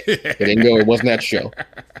that way. It didn't go. It wasn't that show.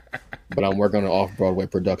 But I'm working on an off Broadway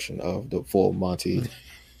production of the full Monty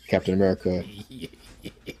Captain America.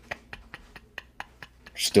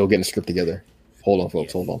 Still getting the script together. Hold on,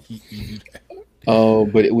 folks. Hold on.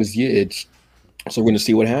 But it was, yeah. So we're gonna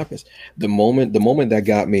see what happens. The moment that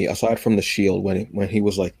got me, aside from the shield, when he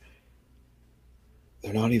was like,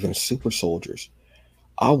 they're not even super soldiers.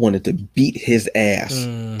 I wanted to beat his ass. I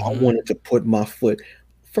Mm-hmm. wanted to put my foot.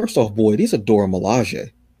 First off, boy, these are Dora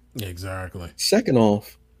Milaje. Exactly. Second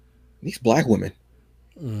off, these black women.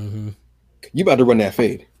 Mm-hmm. You about to run that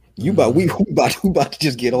fade. You about we, Mm-hmm. we about to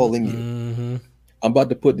just get all in you. Mm-hmm. I'm about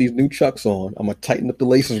to put these new chucks on. I'm gonna tighten up the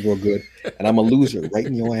laces real good, and I'm gonna lose it right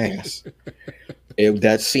in your ass.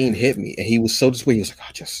 That scene hit me, and he was so disappointed. He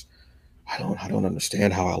was like, I don't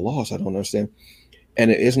understand how I lost. I don't understand. And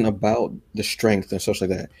it isn't about the strength and such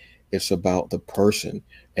like that. It's about the person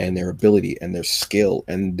and their ability and their skill,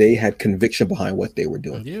 and they had conviction behind what they were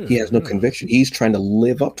doing. Yeah. He has no Yeah. conviction. He's trying to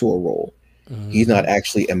live up to a role. He's Mm-hmm. not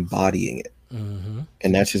actually embodying it, Mm-hmm.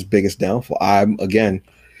 and that's his biggest downfall. I'm again.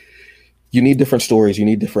 You need different stories. You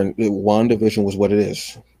need different. WandaVision was what it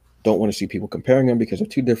is. Don't want to see people comparing them because they're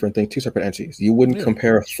two different things, two separate entities. You wouldn't Yeah.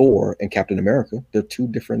 compare Thor and Captain America. They're two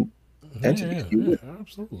different Yeah. entities. Yeah. You Yeah. would,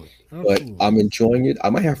 Absolutely. but Absolutely. I'm enjoying it. I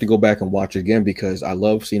might have to go back and watch it again because I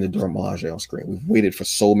love seeing the Dora Milaje on screen. We've waited for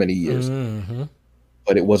so many years, Mm-hmm.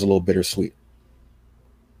 but it was a little bittersweet.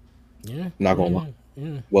 Yeah. Not gonna lie, Yeah.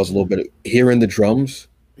 Yeah. it was a little bit hearing the drums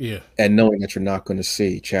Yeah. and knowing that you're not going to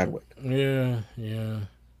see Chadwick. Yeah. Yeah.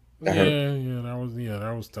 That hurt. Yeah.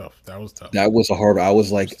 That was tough. That was tough. That was a hard. I was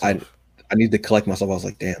That like, was I tough. I need to collect myself. I was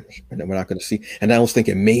like, damn, we're not going to see. And I was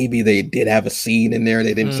thinking maybe they did have a scene in there.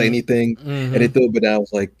 They didn't say anything, and they Mm-hmm. threw it. But I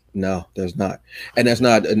was like, no, there's not. And that's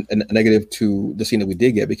not a negative to the scene that we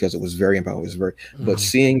did get because it was very empowering. It was very. But Mm-hmm.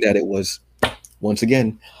 seeing that it was once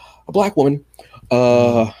again a black woman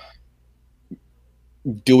Mm-hmm. uh,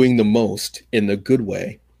 doing the most in the good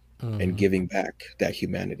way and Mm-hmm. giving back that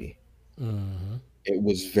humanity, Mm-hmm. it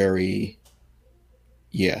was very.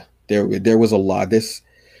 Yeah, there was a lot.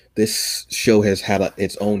 This show has had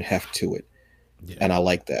its own heft to it, Yeah. and I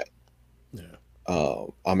like that. Yeah.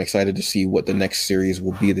 I'm excited to see what the next series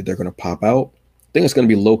will be that they're going to pop out. I think it's going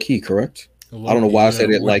to be low key, correct? I don't know why I said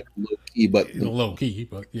it like low key, but low key,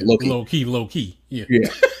 but yeah, low key. low key. Yeah. Yeah,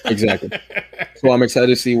 exactly. So I'm excited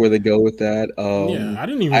to see where they go with that. Yeah, I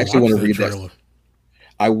didn't I even actually watch want to that read that. trailer.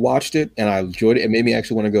 I watched it and I enjoyed it. It made me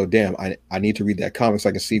actually want to go, damn, I need to read that comic so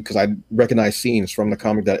I can see because I recognize scenes from the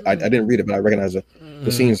comic that I didn't read it, but I recognize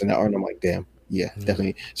the scenes in that art. And I'm like, damn, yeah,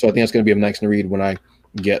 definitely. So I think it's going to be a nice to read when I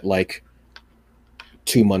get like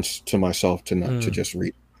 2 months to myself to not to just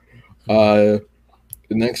read.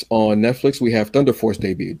 Next on Netflix, we have Thunder Force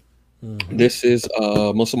debuted. Mm-hmm. This is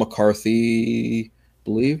Melissa McCarthy,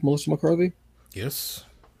 believe Melissa McCarthy. Yes.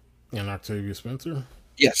 And Octavia Spencer.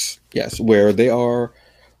 Yes, yes, where they are,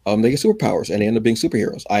 they get superpowers and they end up being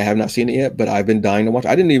superheroes. I have not seen it yet, but I've been dying to watch.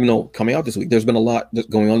 I didn't even know coming out this week. There's been a lot that's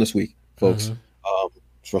going on this week, folks. Mm-hmm.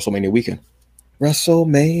 It's WrestleMania weekend.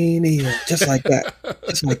 WrestleMania, just like that,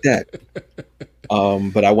 just like that.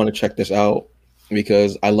 But I want to check this out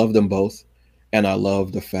because I love them both, and I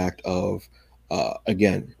love the fact of,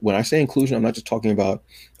 again, when I say inclusion, I'm not just talking about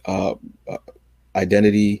uh, uh,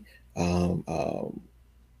 identity, um, um,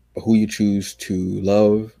 who you choose to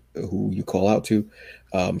love, who you call out to,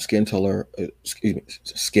 skin color, excuse me,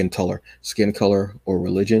 skin color, or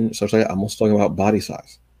religion. Such like that. I'm also talking about body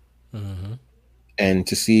size, Mm-hmm. and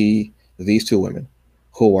to see these two women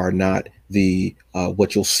who are not the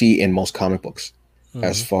what you'll see in most comic books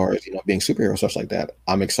as Mm-hmm. far as being superheroes, stuff like that.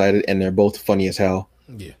 I'm excited, and they're both funny as hell.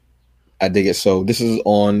 Yeah. I dig it. So this is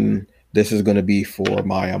on. This is going to be for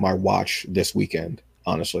my watch this weekend.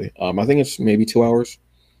 Honestly, I think it's maybe 2 hours,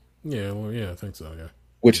 Yeah. Well, yeah, I think so. Yeah.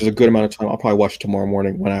 which is a good amount of time. I'll probably watch it tomorrow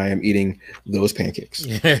morning when I am eating those pancakes.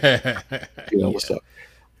 Yeah. What's Yeah. up?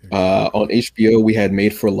 On HBO, we had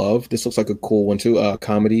Made for Love. This looks like a cool one too.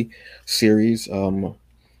 Comedy series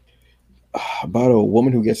about a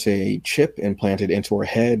woman who gets a chip implanted into her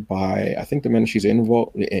head by I think the man she's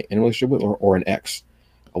involved in a relationship with, or an ex.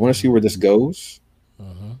 I want to see Mm-hmm. where this goes.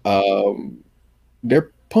 Mm-hmm. Um, they're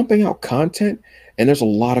pumping out content, and there's a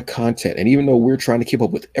lot of content. And even though we're trying to keep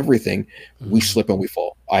up with everything, we Mm-hmm. slip and we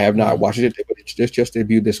fall. I have not watched it, but it's just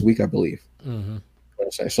debuted this week, I believe. Mm-hmm.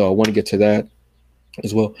 So I want to get to that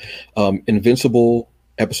as well. Invincible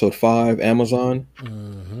episode 5, Amazon.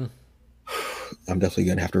 Mm-hmm. I'm definitely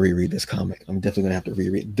gonna have to reread this comic. I'm definitely gonna have to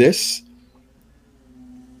reread this.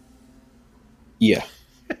 Yeah,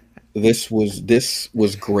 this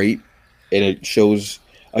was great, and it shows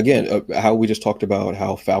again how we just talked about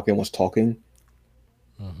how Falcon was talking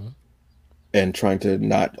Mm-hmm. and trying to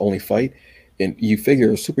not only fight. And you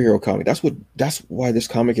figure a superhero comic. That's why this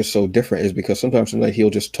comic is so different. Is because sometimes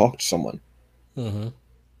he'll just talk to someone Mm-hmm.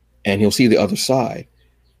 and he'll see the other side.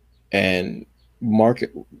 And Mark,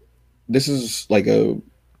 this is like a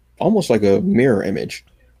almost like a mirror image.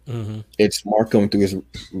 Mm-hmm. It's Mark going through his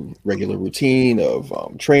regular routine of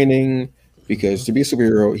training because to be a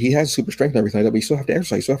superhero, he has super strength and everything like that, but you still have to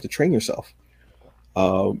exercise, you still have to train yourself.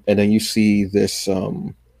 And then you see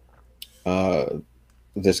uh,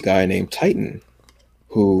 this guy named Titan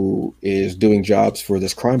who is doing jobs for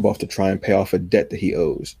this crime boss to try and pay off a debt that he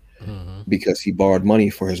owes Mm-hmm. because he borrowed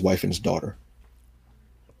money for his wife and his daughter.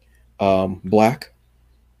 Black,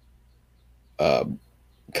 uh,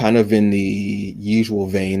 kind of in the usual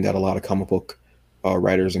vein that a lot of comic book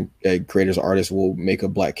writers and creators, artists will make a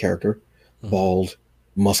black character, Mm-hmm. bald,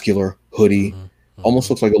 muscular, hoodie, Mm-hmm. Mm-hmm. almost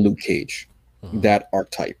looks like a Luke Cage, that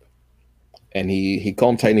archetype. And he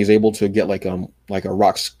called him Titan. He's able to get like a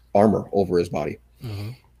rock's armor over his body. Mm-hmm.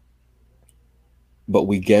 But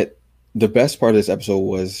we get the best part of this episode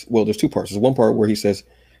was, well, there's two parts. There's one part where he says,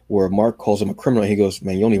 where Mark calls him a criminal, and he goes,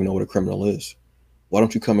 "Man, you don't even know what a criminal is. Why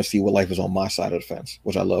don't you come and see what life is on my side of the fence?"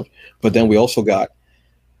 Which I loved. But then we also got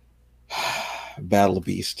Battle of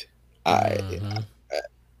Beast. Mm-hmm.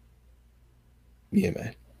 Yeah,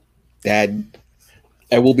 man. That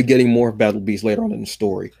and we'll be getting more of Battle Beast later on in the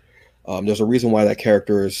story. There's a reason why that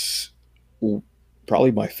character is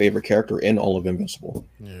probably my favorite character in all of Invincible.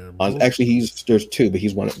 Yeah. Actually, there's two, but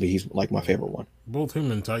he's like my favorite one. Both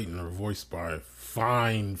him and Titan are voiced by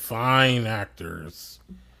fine actors.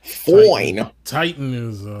 Fine. Titan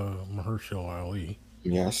is Mahershala Ali,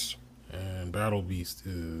 Yes. and Battle Beast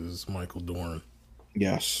is Michael Dorn.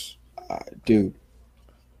 Yes. Dude,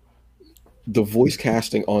 the voice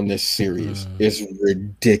casting on this series is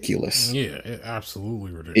ridiculous. Yeah,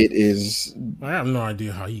 absolutely ridiculous. It is. I have no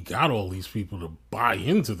idea how he got all these people to buy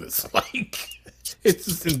into this. Like, it's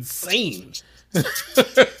just insane.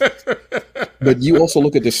 But you also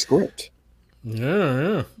look at the script.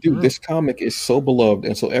 Yeah. Dude, this comic is so beloved,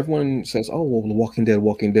 and so everyone says, "Oh, well, The Walking Dead,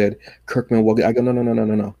 Walking Dead, Kirkman, Walking." I go, no, no, no, no,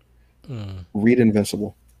 no, no. Read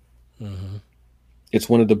Invincible. Mm-hmm. It's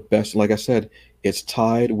one of the best. Like I said, it's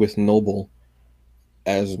tied with Noble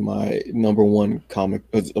as my number one number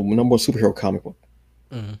one superhero comic book.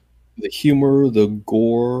 Mm-hmm. The humor, the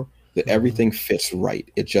gore, the everything fits right.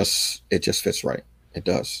 It just fits right. It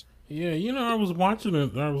does. Yeah, you know, I was watching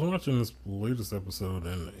it. I was watching this latest episode,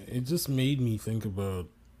 and it just made me think about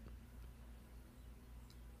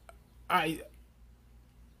I.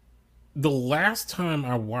 The last time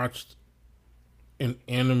I watched an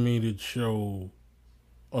animated show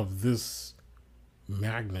of this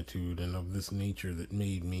magnitude and of this nature that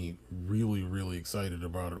made me really, really excited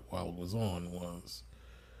about it while it was on was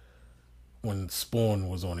when Spawn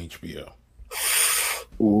was on HBO.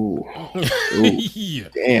 Ooh, ooh, Yeah,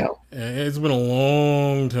 damn. it's been a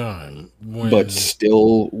long time But when.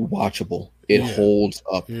 still watchable. It Yeah, holds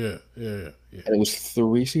up. yeah. And it was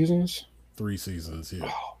 3 seasons. 3 seasons.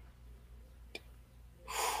 Yeah, Oh,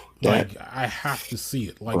 that, like I have to see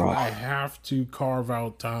it. Like bruh, I have to carve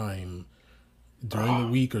out time during the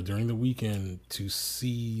week or during the weekend to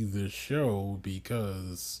see the show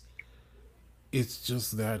because it's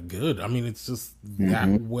just that good. I mean, it's just that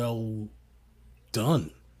hmm well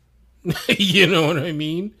done. You know what I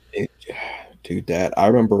mean? it, dude. That I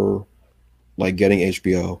remember like getting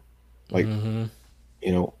HBO, like Mm-hmm.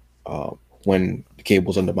 you know, uh, when the cable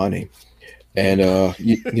was under my name, Yeah.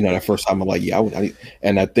 and that first time I'm like, yeah,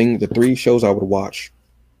 and I think the three shows I would watch: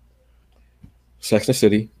 Sex and the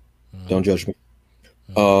City, Mm-hmm. don't judge me,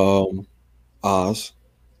 Mm-hmm. um, Oz,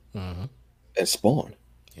 Mm-hmm. and Spawn.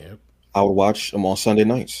 Yep. I would watch them on Sunday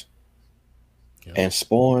nights. Yep. And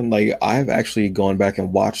Spawn, like I've actually gone back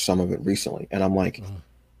and watched some of it recently, and I'm like, Mm-hmm.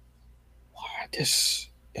 wow, this,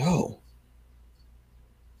 yo,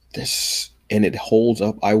 this, and it holds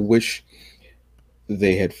up. I wish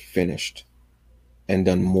they had finished and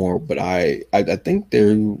done more, but I think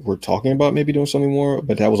they were talking about maybe doing something more,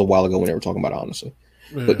 but that was a while ago when they were talking about it, honestly.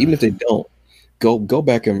 But Yeah. even if they don't, go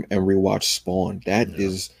back and rewatch Spawn. That Yeah.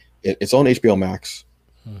 is, it's on HBO Max.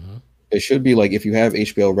 Mm-hmm. It should be like if you have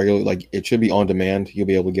HBO regularly, like it should be on demand. You'll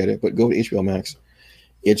be able to get it. But go to HBO Max.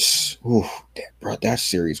 It's, ooh, bro, that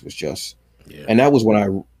series was just, Yeah. and that was when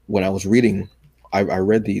I was reading. I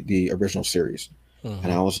read the original series, and Mm-hmm.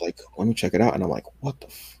 I was like, let me check it out. And I'm like, what the,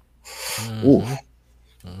 ooh, Mm-hmm.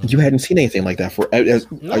 you Mm-hmm. hadn't seen anything like that for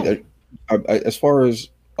No. as far as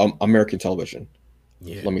American television.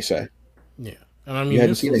 Yeah. Let me say, Yeah. And I you mean,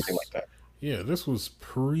 hadn't seen anything like that. this was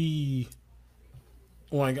pre.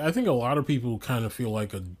 Like, I think a lot of people kind of feel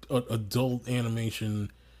like a adult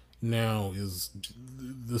animation now is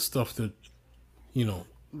the stuff that, you know,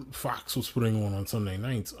 Fox was putting on Sunday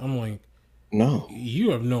nights. I'm like, No, you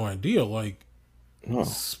have no idea. Like, no.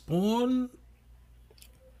 Spawn.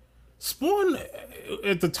 Spawn,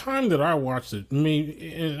 at the time that I watched it, I mean,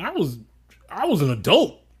 and I was an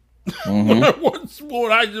adult when Mm-hmm. I watched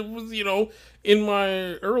Spawn. I just was, in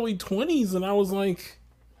my early 20s, and I was like,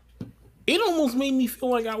 it almost made me feel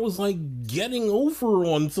like I was like getting over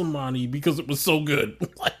on somebody because it was so good.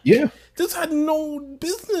 Like, Yeah, this had no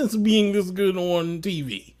business being this good on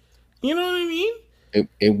TV. You know what I mean?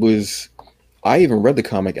 it was. I even read the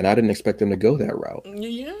comic, and I didn't expect them to go that route,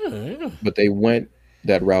 Yeah, but they went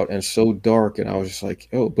that route and so dark, and I was just like,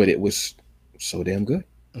 oh, but it was so damn good.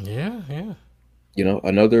 yeah.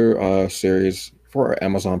 Another series for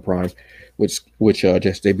Amazon Prime, which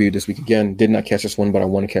just debuted this week again. Did not catch this one, but I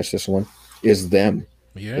want to catch this one. Is Them.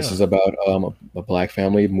 This Yeah. is about a black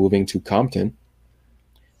family moving to Compton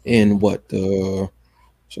in Mm-hmm. what the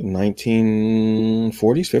 1940s,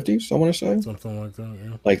 50s. I want to say Something like that.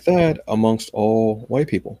 Yeah. like that amongst all white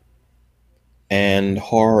people, Mm-hmm. and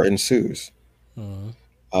horror ensues. Mm-hmm.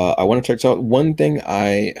 I want to check this out. One thing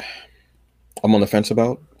I'm on the fence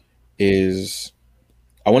about is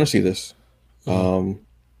I want to see this. Mm-hmm. Um,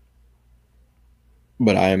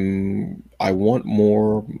 but I want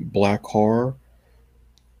more black horror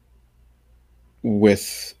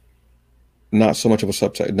with not so much of a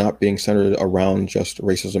subtext, not being centered around just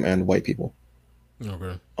racism and white people.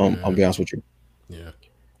 Okay. I'll Yeah. be honest with you. Yeah.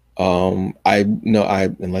 I know I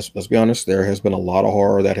and let's be honest, there has been a lot of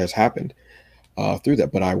horror that has happened through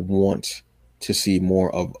that, but I want to see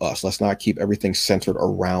more of us. Let's not keep everything centered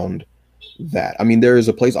around that. I mean, there is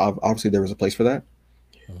a place. Obviously, there is a place for that,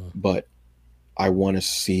 Mm-hmm. but I want to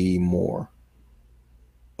see more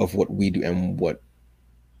of what we do and what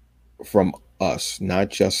from us, not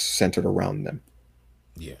just centered around them.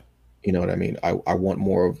 Yeah. You know what I mean? I want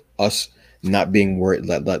more of us not being worried.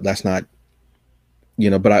 That's not,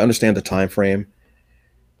 but I understand the time frame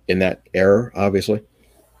in that era, obviously.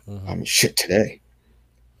 Mm-hmm. I mean, shit, today.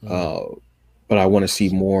 Mm-hmm. Uh, but I want to see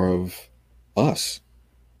more of us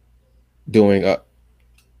doing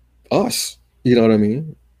us. You know what I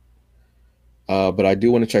mean? But I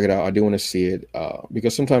do want to check it out. I do want to see it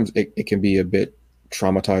because sometimes it can be a bit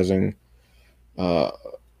traumatizing, uh,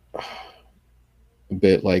 a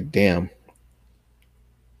bit like, damn,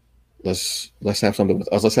 let's have something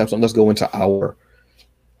with us. Let's have something. Let's go into our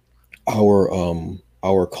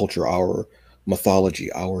culture, our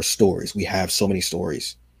mythology, our stories. We have so many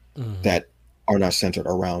stories Mm-hmm. that are not centered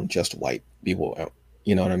around just white people.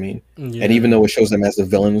 You know what I mean? And even Yeah. though it shows them as the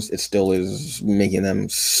villains, it still is making them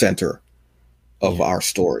center of Yeah. our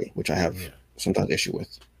story, which I have Yeah. sometimes issue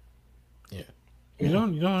with. Yeah. You know,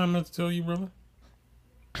 You know what I meant to tell you, brother?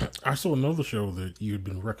 I saw another show that you had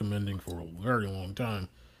been recommending for a very long time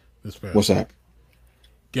this what's past that? week.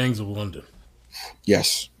 Gangs of London.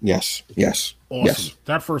 Yes, yes, yes, Awesome. yes,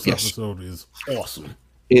 That first yes. episode is awesome.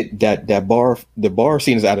 That bar, the bar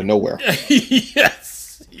scene is out of nowhere.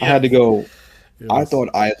 Yes. I had to Yes. go. I Yes. thought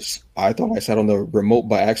I thought I sat on the remote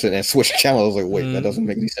by accident and switched channel. I was like, wait, that doesn't Mm,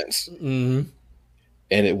 make any sense. mm,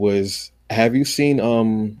 And it was. Have you seen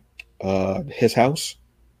His House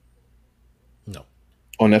no.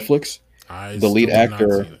 on Netflix? I The lead still have not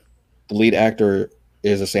actor, seen it. the lead actor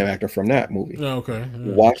is the same actor from that movie. No, okay.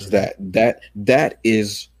 Watch Okay. that.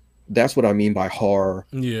 That's what I mean by horror.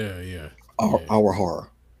 Yeah, yeah. Yeah. Our horror.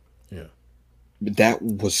 Yeah. That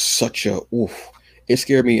was such a oof. It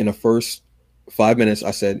scared me in the first 5 minutes. I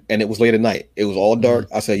said, and it was late at night. It was all dark.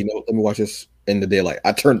 I said, you know, let me watch this in the daylight.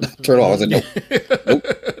 I turned off. I said, nope, nope.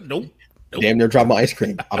 Nope. Nope. Damn near dropped my ice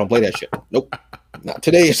cream. I don't play that shit. Nope. Not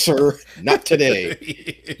today, sir. Not today.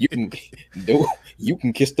 You can no, you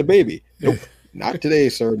can kiss the baby. Nope. Not today,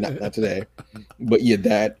 sir. Not today. But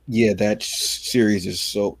that series is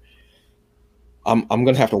so I'm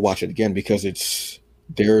gonna have to watch it again because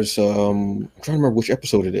there's I'm trying to remember which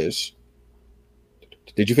episode it is.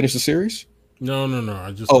 Did you finish the series? No, no, no.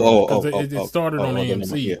 I just Oh, started oh, because oh, oh, it oh, started on oh, then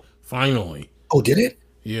never mind. Yeah. AMC. Finally, Oh, did it?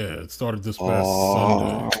 yeah, it started this past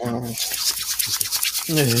Sunday.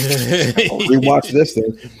 I'll rewatch this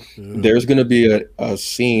then. There's gonna be a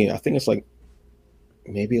scene. I think it's like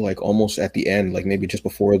maybe like almost at the end, like maybe just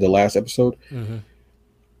before the last episode. Mm-hmm.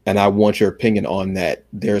 And I want your opinion on that.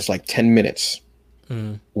 There's like 10 minutes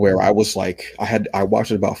where I was like, I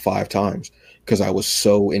watched it about 5 times because I was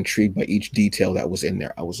so intrigued by each detail that was in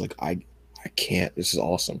there. I was like, I can't. This is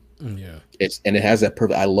awesome. Yeah, And it has that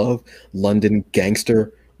perfect. I love London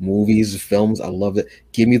gangster movies, films. I love it.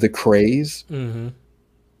 Give me the craze and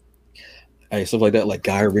stuff like that, like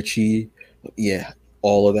Guy Ritchie. Yeah,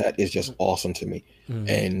 all of that is just awesome to me.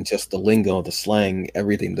 And just the lingo, the slang,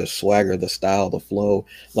 everything, the swagger, the style, the flow.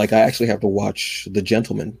 Like I actually have to watch The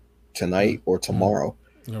Gentleman tonight or tomorrow,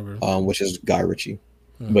 okay. which is Guy Ritchie.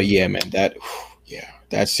 But yeah, man, that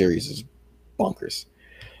series is bonkers.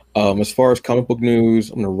 As far as comic book news,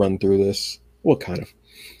 I'm gonna run through this. What kind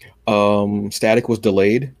of? Static was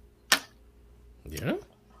delayed. Yeah.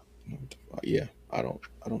 Yeah, I don't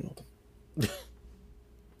know.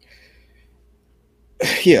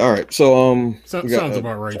 Yeah, all right. So Sounds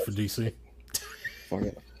about right for DC. Well,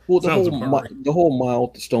 Right. the whole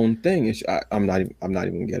milestone thing is I'm not even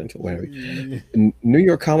gonna get into it. Whatever. New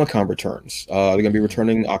York Comic Con returns. They're gonna be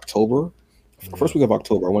returning October, first week of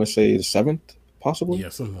October. I want to say the 7th, possibly. Yeah,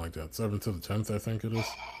 something like that. 7th to the 10th, I think it is.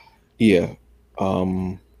 Yeah.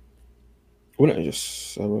 When it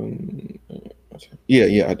just 7.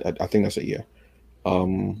 Yeah. I think that's it. Yeah.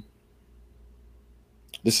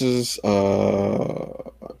 This is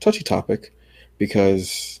a touchy topic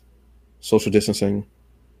because social distancing.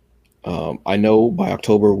 I know by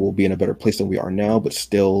October we'll be in a better place than we are now, but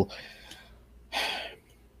still,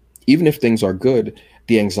 even if things are good,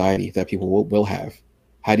 the anxiety that people will have.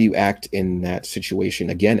 How do you act in that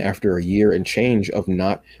situation again after a year and change of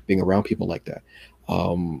not being around people like that?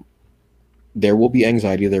 There will be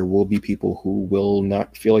anxiety. There will be people who will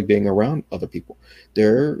not feel like being around other people.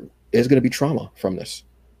 There is going to be trauma from this.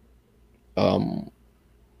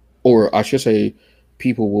 Or I should say,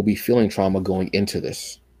 people will be feeling trauma going into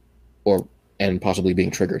this, and possibly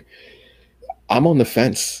being triggered. I'm on the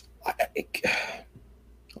fence.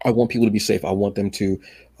 I want people to be safe. I want them to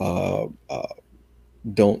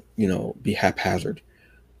don't be haphazard.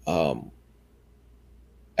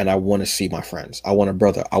 And I want to see my friends. I want a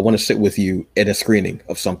brother. I want to sit with you in a screening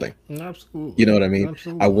of something. Absolutely. You know what I mean?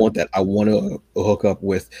 Absolutely. I want that. I want to hook up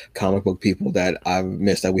with comic book people that I've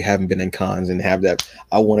missed, that we haven't been in cons, and have that.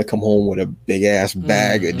 I want to come home with a big ass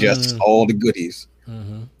bag of just all the goodies.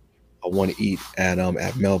 I want to eat at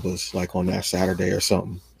Melba's like on that Saturday or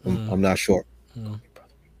something. I'm not sure.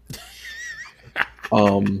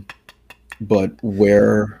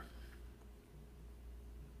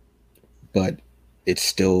 But it's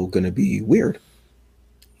still gonna be weird,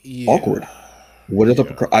 awkward. What is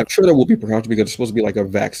I'm sure there will be precautions because it's supposed to be like a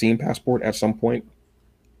vaccine passport at some point.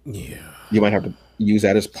 Yeah. You might have to use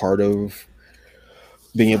that as part of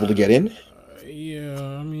being able to get in. Yeah,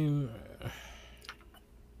 I mean,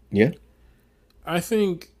 yeah. I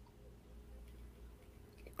think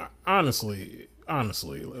honestly,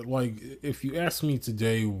 like if you ask me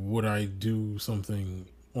today, would I do something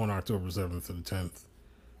on October 7th to the 10th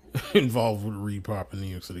involved with ReedPop in New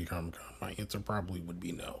York City Comic Con? My answer probably would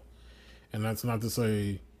be no. And that's not to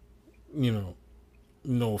say,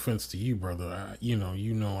 no offense to you, brother. You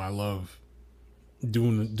know, I love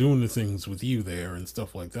doing the things with you there and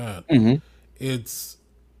stuff like that. Hmm. It's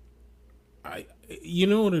I you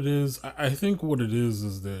know what it is. I think what it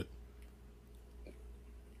is that,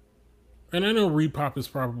 and I know Repop is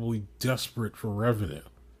probably desperate for revenue,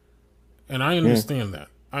 and I Yeah. understand that.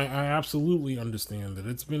 I absolutely understand that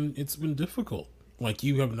it's been difficult. Like,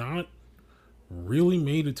 you have not really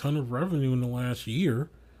made a ton of revenue in the last year,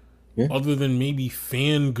 Yeah. other than maybe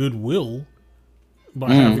fan goodwill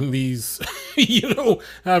by Mm. having these,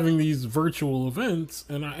 having these virtual events.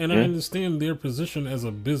 And I Yeah. understand their position as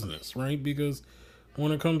a business, right? Because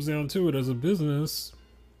when it comes down to it, as a business,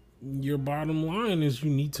 your bottom line is you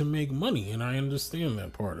need to make money, and I understand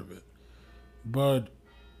that part of it. But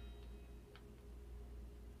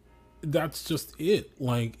that's just it.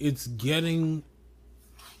 Like, it's getting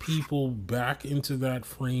people back into that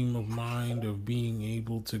frame of mind of being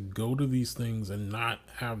able to go to these things and not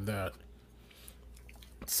have that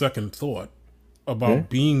second thought Yeah. about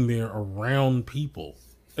being there around people,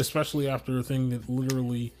 especially after a thing that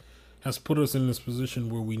literally has put us in this position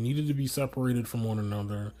where we needed to be separated from one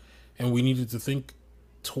another, and we needed to think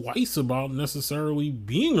twice about necessarily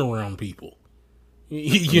being around people.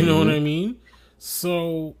 You know what Hmm. I mean?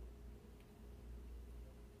 So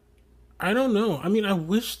I don't know. I mean, I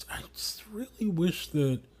just really wish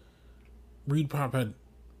that Reed Pop had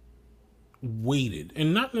waited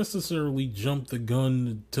and not necessarily jumped the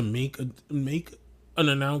gun to make an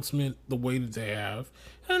announcement the way that they have.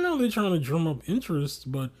 I know they're trying to drum up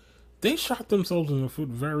interest, but they shot themselves in the foot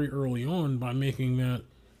very early on by making that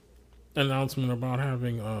announcement about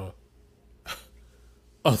having a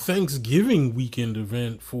Thanksgiving weekend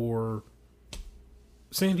event for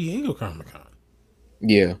San Diego Comic Con.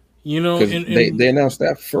 Yeah. You know, Because and they announced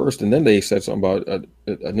that first, and then they said something about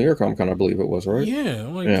a New York Comic Con, I believe it was, right? yeah,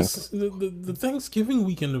 like Yeah. this, the Thanksgiving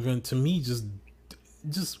weekend event to me just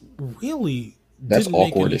really That's didn't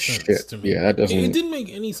make awkward any as sense shit. to me. Yeah, that It doesn't, didn't make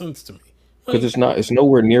any sense to me. because Like, it's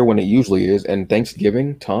nowhere near when it usually is. And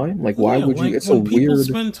Thanksgiving time, like, why yeah, would you? like It's a when people weird.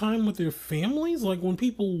 spend time with their families, like when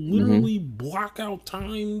people Hmm. literally block out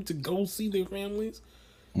time to go see their families.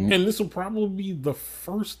 Hmm. And this will probably be the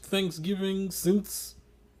first Thanksgiving since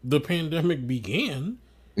the pandemic began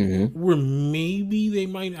Hmm. where maybe they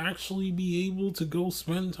might actually be able to go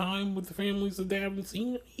spend time with the families that they haven't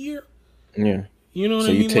seen in a year. Yeah. You know what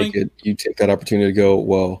So I mean? Like, you take that opportunity to go,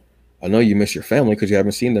 well, I know you miss your family because you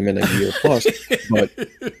haven't seen them in a year plus, but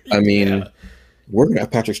I yeah, mean, we're gonna have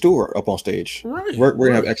Patrick Stewart up on stage. right, We're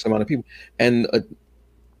gonna have right. X amount of people. And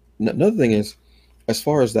another thing is, as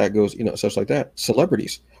far as that goes, such like that,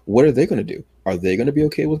 celebrities, what are they going to do? Are they going to be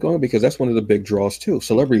okay with going? Because that's one of the big draws too.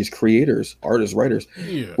 Celebrities, creators, artists, writers.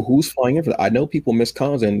 Yeah, Who's flying in for that? I know people miss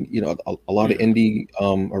cons, and a lot of yeah. indie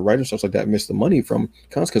or writers stuff like that miss the money from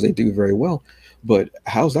cons because they do very well. But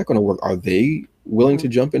how's that going to work? Are they willing to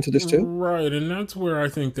jump into this too? Right, and that's where I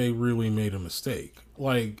think they really made a mistake.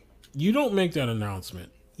 Like, you don't make that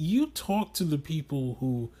announcement. You talk to the people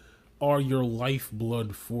who are your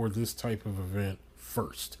lifeblood for this type of event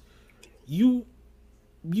first. You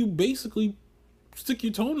you basically stick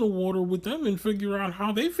your toe in the water with them and figure out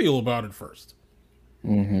how they feel about it first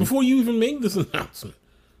Hmm. before you even make this announcement.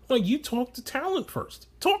 Like, you talk to talent first.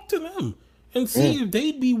 Talk to them and Yeah. see if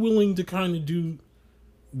they'd be willing to kind of do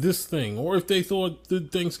this thing, or if they thought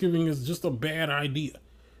that Thanksgiving is just a bad idea.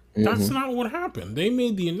 That's Hmm. not what happened. They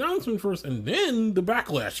made the announcement first, and then the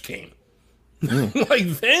backlash came. Yeah. Like,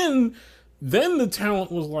 then the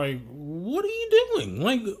talent was like, "What are you doing?"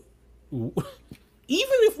 Like,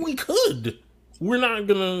 even if we could, we're not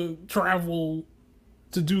gonna travel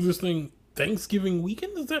to do this thing Thanksgiving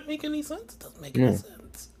weekend. Does that make any sense? It doesn't make any Yeah.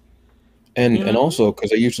 sense. And You know? also because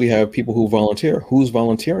they usually have people who volunteer. Who's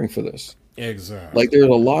volunteering for this? Like Exactly. there's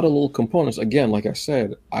a lot of little components. Again, like I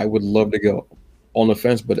said, I would love to go on the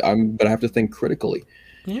fence, but I have to think critically.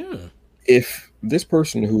 Yeah. If this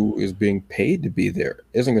person who is being paid to be there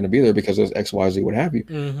isn't going to be there because there's XYZ, what have you,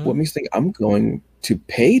 what Mm-hmm. makes me think I'm going to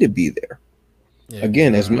pay to be there?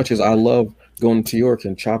 Again, as much as I Exactly. love going to York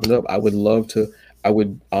and chopping it up, I would love to. I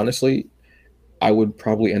would honestly, I would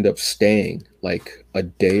probably end up staying like a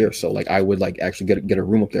day or so. Like I would like actually get a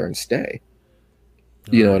room up there and stay.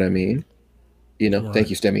 You know what Right. I mean? Thank Right.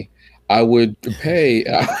 you, Stemmy. I would pay.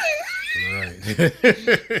 Right.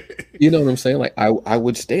 You know what I'm saying? Like I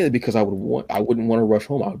would stay there because I wouldn't want to rush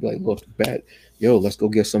home. I would be like, look, bet, yo, let's go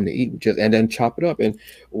get something to eat, just and then chop it up and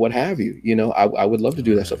what have you. I would love to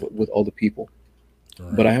do that stuff Right. with all the people,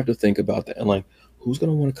 but I Right. have to think about that and like, who's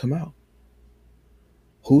gonna want to come out?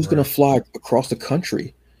 Who's gonna Right. fly across the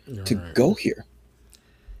country to Right. go here?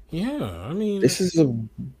 Yeah. I mean, This is a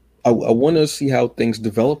I want to see how things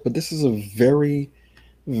develop, but this is a very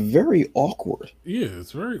awkward, Yeah,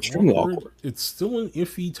 it's very extremely awkward. awkward. It's still an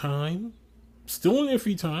iffy time. Still an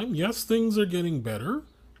iffy time. Yes, things are getting better,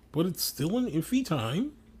 but it's still an iffy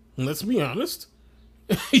time. Let's be honest.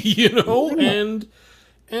 You know, Yeah.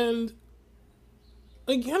 and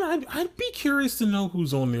again, I'd be curious to know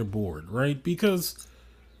who's on their board, right? Because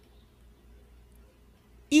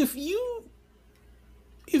if you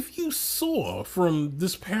if you saw from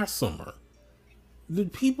this past summer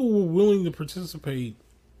that people were willing to participate,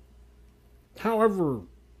 however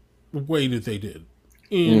way that they did,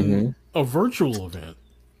 in Hmm. a virtual event,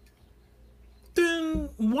 then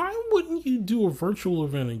why wouldn't you do a virtual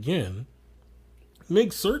event again?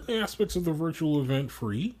 Make certain aspects of the virtual event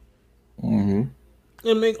free, Hmm.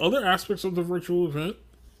 and make other aspects of the virtual event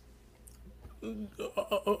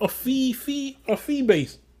a fee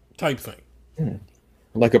based type thing.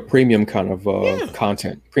 Like a premium kind of Yeah,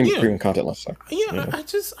 content, yeah, premium content, let's say. yeah. You know, I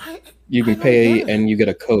just you I can don't get pay it. and you get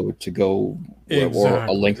a code to go or a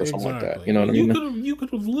Exactly, link or something like that. You exactly. know what I And mean? you could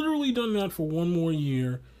have literally done that for one more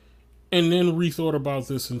year, and then rethought about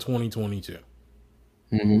this in 2022.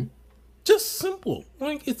 Hmm. Just simple,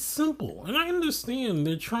 like it's simple, and I understand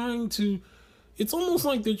they're trying to. It's almost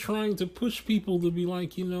like they're trying to push people to be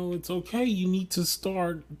like, you know, it's okay. You need to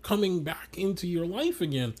start coming back into your life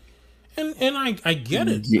again. And I get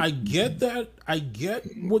it. Yeah. I get that. I get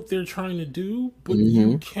what they're trying to do, but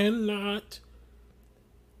Hmm.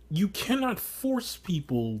 you cannot force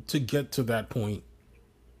people to get to that point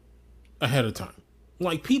ahead of time.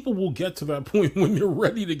 Like people will get to that point when they're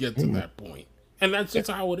ready to get to that point. And that's just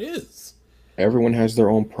how it is. Everyone has their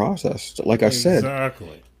own process.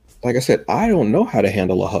 Exactly. Like I said, I don't know how to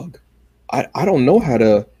handle a hug. I don't know how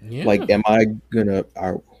to, Yeah. like, am I gonna,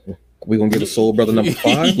 are we gonna get a soul brother number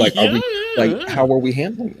five? Like, are we, like, Yeah. how are we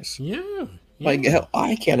handling this? Yeah. Like, Yeah. hell,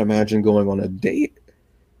 I can't imagine going on a date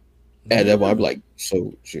and then I'd Yeah. be like,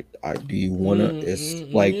 so do you wanna, it's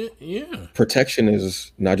like, Yeah. Yeah. protection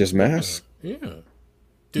is not just mask, Yeah.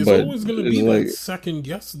 There's but always going to it's be that like, second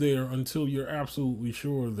guess there until you're absolutely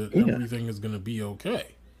sure that yeah, everything is going to be okay.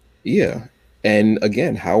 yeah. And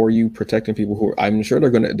again, how are you protecting people who are, I'm sure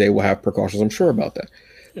they will have precautions, I'm sure about that.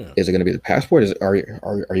 Yeah. Is it going to be the passport? Are you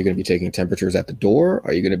going to be taking temperatures at the door?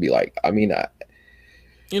 Are you going to be like, I mean,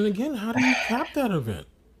 And again, how do you cap that event?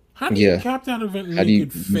 How do you yeah, cap that event and how do make you,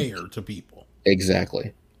 it fair to people?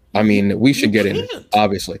 exactly. I mean, we You should get in, can't.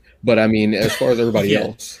 obviously, but I mean, as far as everybody Yeah,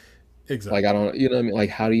 else, like, I exactly. don't, you know what I mean? Like,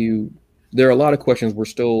 how do you, there are a lot of questions. We're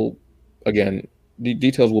still, again, the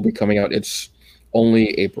details will be coming out. It's only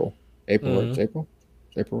April. April, right? Mm-hmm. It's April?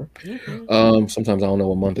 It's April, Yeah, yeah. right? Sometimes I don't know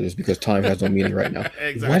what month it is because time has no meaning right now.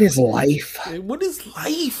 What is Exactly. life? What is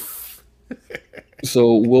life?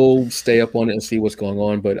 So we'll stay up on it and see what's going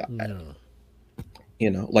on. But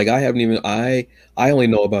Yeah. like I haven't even I only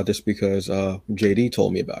know about this because JD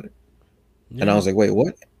told me about it, and I Yeah. was like, wait,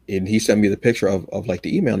 what? And he sent me the picture of like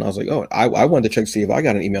the email, and I was like, oh, I wanted to check to see if I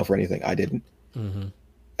got an email for anything. I didn't, Mm-hmm.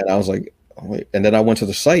 and I was like, oh, wait. And then I went to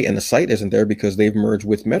the site, and the site isn't there because they've merged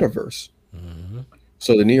with Metaverse. Mm-hmm.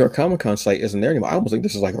 So the New York Comic Con site isn't there anymore. I almost think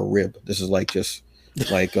this is like a rib. This is like just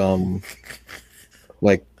like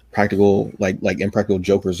like practical like impractical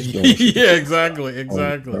jokers is doing this shit. Yeah, exactly. Um,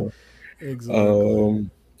 Exactly. Exactly.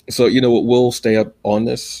 um, so we'll stay up on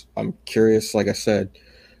this. I'm curious. Like I said,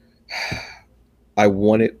 I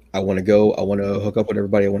want it. I want to go. I want to hook up with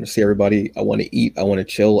everybody. I want to see everybody. I want to eat. I want to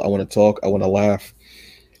chill. I want to talk. I want to laugh.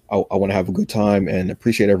 I want to have a good time and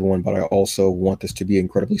appreciate everyone. But I also want this to be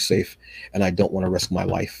incredibly safe, and I don't want to risk my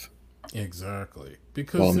life Exactly. while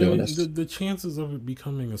Because I'm doing then this. the chances of it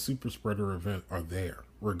becoming a super spreader event are there,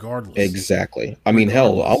 regardless. Exactly. I mean,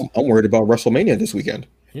 hell, Regardless. I'm worried about WrestleMania this weekend.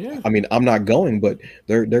 Yeah. I mean, I'm not going, but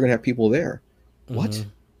they're gonna have people there. What? Mm-hmm.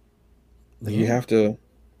 Like, you Yeah. have to.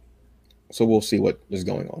 So we'll see what is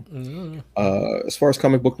going on. Yeah. As far as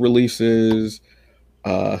comic book releases,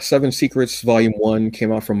 Seven Secrets Volume One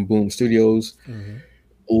came out from Boom Studios. Mm-hmm.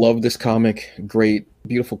 Love this comic. Great,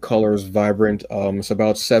 beautiful colors, vibrant. It's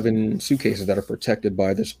about seven suitcases that are protected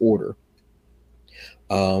by this order.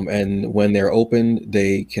 And when they're opened,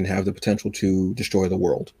 they can have the potential to destroy the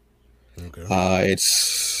world. Okay. It's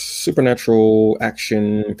supernatural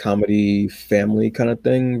action comedy family kind of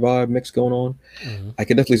thing vibe mix going on. Mm-hmm. I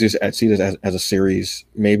could definitely see this as a series,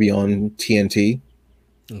 maybe on TNT.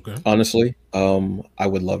 Okay. Honestly, I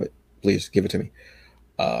would love it. Please give it to me.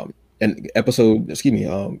 And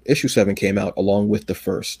issue 7 came out along with the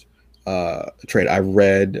first trade. I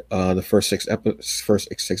read the first six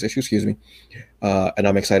issues, excuse me, and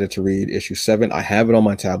I'm excited to read issue 7. I have it on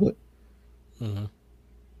my tablet. Mm-hmm.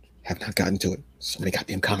 Have not gotten to it. So many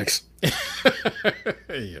goddamn comics.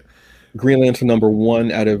 Yeah. Green Lantern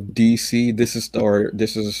 #1 out of DC. This is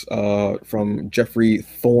from Jeffrey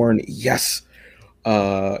Thorne. Yes.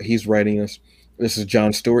 He's writing this. This is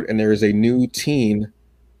John Stewart, and there is a new teen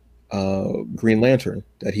Green Lantern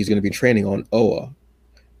that he's going to be training on, Oa.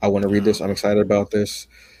 I want to read this. I'm excited about this.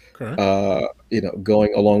 Okay.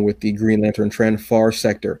 Going along with the Green Lantern trend, Far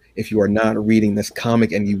Sector. If you are not reading this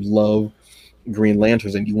comic and you love Green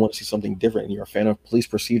Lanterns and you want to see something different and you're a fan of police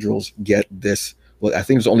procedurals, get this. Well, I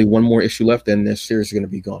think there's only one more issue left, and this series is going to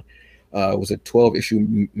be gone. It was a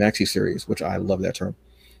 12-issue maxi series, which I love that term.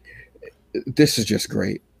 This is just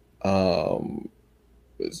great.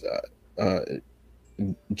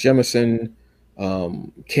 Jemison,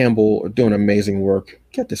 Campbell are doing amazing work.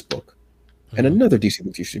 Get this book. And another DC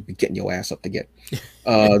book you should be getting your ass up to get.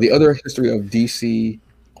 The other history of DC,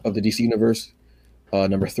 of the DC universe,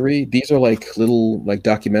 #3. These are like little like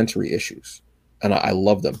documentary issues, and I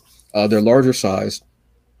love them. They're larger size.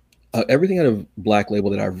 Everything out of Black Label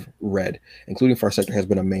that I've read, including Far Sector, has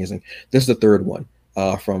been amazing. This is the third one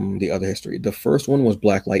from the other history. The first one was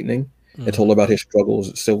Black Lightning. It told about his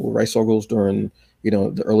struggles, civil rights struggles during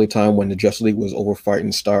the early time when the Justice League was over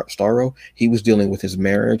fighting Starro. He was dealing with his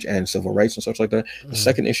marriage and civil rights and such like that. The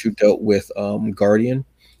second issue dealt with Guardian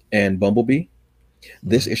and Bumblebee.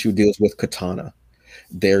 This issue deals with Katana.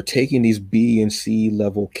 They're taking these B and C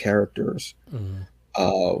level characters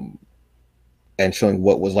and showing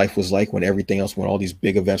what life was like when everything else, when all these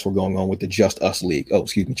big events were going on with the Justice League.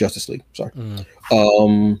 Sorry.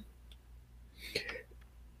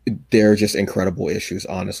 They're just incredible issues,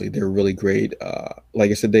 honestly. They're really great.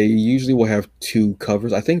 Like I said, they usually will have 2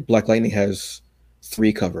 covers. I think Black Lightning has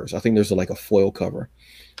 3 covers. I think there's like a foil cover.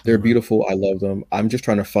 They're beautiful. I love them. I'm just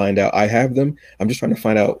trying to find out. I have them. I'm just trying to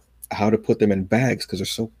find out how to put them in bags because they're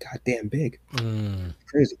so goddamn big.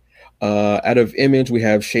 Crazy. Out of Image, we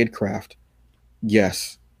have Shadecraft.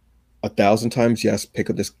 Yes. 1,000 times yes. Pick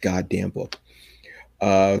up this goddamn book.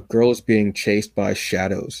 Girl is being chased by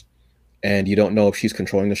shadows, and you don't know if she's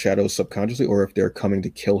controlling the shadows subconsciously or if they're coming to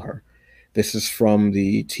kill her. This is from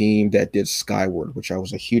the team that did Skyward, which I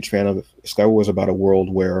was a huge fan of. Skyward was about a world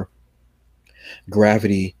where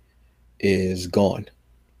gravity is gone.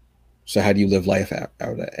 So how do you live life out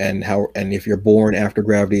of that? And if you're born after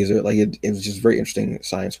gravity, is it like it was just very interesting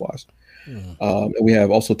science wise. And we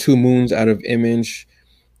have also 2 Moons out of Image.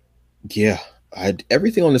 Yeah,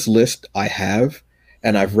 everything on this list I have,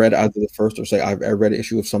 and I've read either the first or say I've read an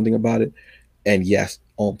issue of something about it, and yes,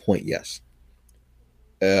 on point, yes.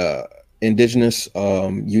 Indigenous,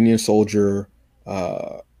 Union Soldier,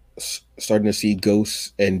 starting to see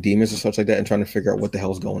ghosts and demons and stuff like that, and trying to figure out what the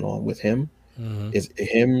hell's going on with him. Is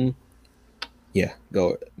him? Yeah,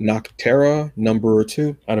 go Noctera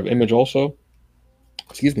 #2 out of Image also.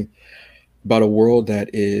 Excuse me. About a world that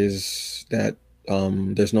there's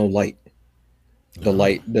no light. The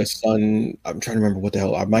light, the sun. I'm trying to remember what the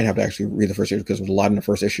hell. I might have to actually read the first issue because there's a lot in the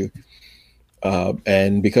first issue.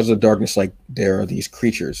 And because of the darkness, like there are these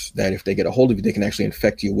creatures that if they get a hold of you, they can actually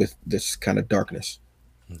infect you with this kind of darkness.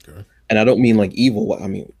 Okay. And I don't mean like evil. I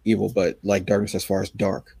mean evil, but like darkness as far as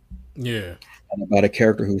dark. Yeah. And about a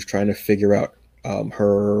character who's trying to figure out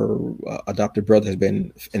her adopted brother has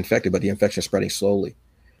been infected, but the infection is spreading slowly.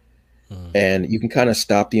 And you can kind of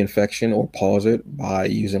stop the infection or pause it by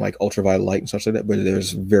using like ultraviolet light and such like that, but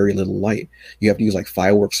there's very little light. You have to use like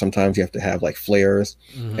fireworks. Sometimes you have to have like flares,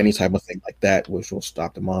 any type of thing like that, which will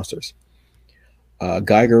stop the monsters.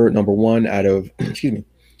 Geiger #1 out of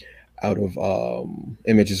out of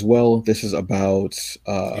Image as well. This is about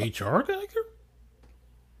HR Geiger?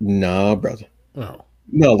 Nah, brother. Oh.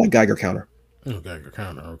 No, like Geiger counter. Oh, Geiger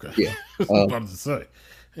counter, okay. Yeah. I was about to say.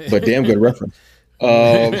 But damn good reference.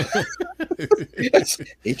 HR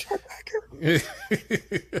Geiger.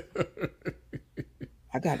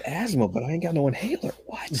 I got asthma, but I ain't got no inhaler.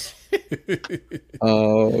 What?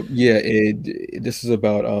 This is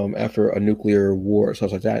about after a nuclear war or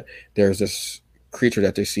something like that. There's this creature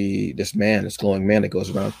that they see, this glowing man that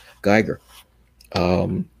goes around, Geiger.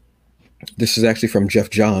 This is actually from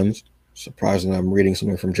Jeff Johns. Surprisingly, I'm reading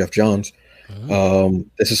something from Jeff Johns.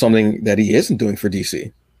 This is something that he isn't doing for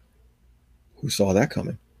DC. Who saw that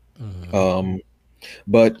coming?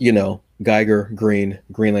 But Geiger, Green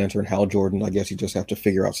Lantern, Hal Jordan. I guess you just have to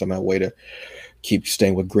figure out some way to keep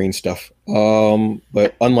staying with green stuff.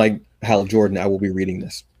 But unlike Hal Jordan, I will be reading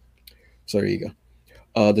this. So there you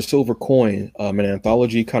go. The Silver Coin, an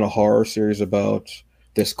anthology kind of horror series about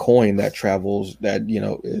this coin that travels, that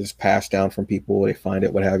is passed down from people. They find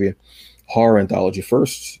it, what have you. Horror anthology.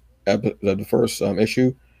 The first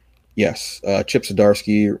issue. Yes, Chip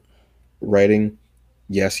Zdarsky writing.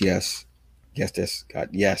 Yes, yes, yes. This God,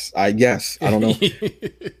 yes. I don't know.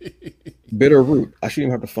 Bitter root. I shouldn't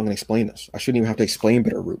even have to fucking explain this. I shouldn't even have to explain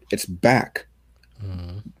bitter root. It's back.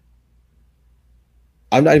 Mm.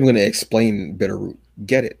 I'm not even going to explain bitter root.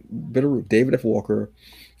 Get it? Bitter root. David F. Walker,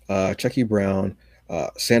 Chucky Brown,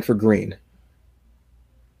 Sanford Green.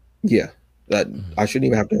 Yeah, that I shouldn't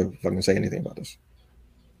even have to fucking say anything about this.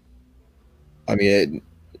 I mean,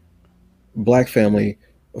 black family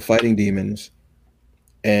fighting demons,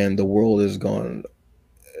 and the world is gone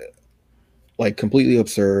like completely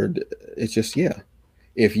absurd. It's just yeah.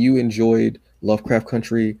 If you enjoyed Lovecraft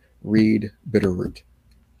Country, read Bitterroot.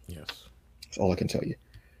 Yes. That's all I can tell you.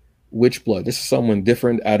 Witch Blood. This is someone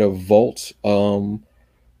different out of Vault.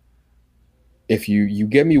 If you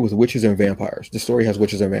get me with witches and vampires, the story has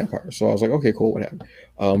witches and vampires. So I was like, okay, cool, what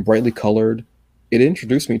happened? Brightly colored. It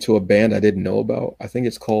introduced me to a band I didn't know about. I think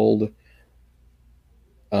it's called.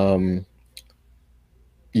 Um,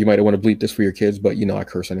 you might want to bleep this for your kids, but you know I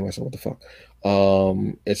curse anyway, so what the fuck?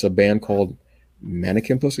 It's a band called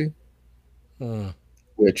Mannequin Pussy, Mm.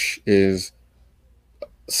 which is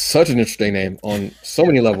such an interesting name on so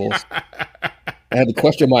many levels. I had to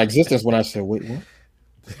question my existence when I said, "Wait, what?"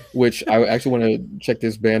 Which I actually want to check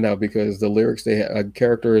this band out because the lyrics a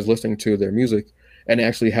character is listening to their music and they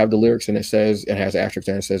actually have the lyrics and it says it has asterisks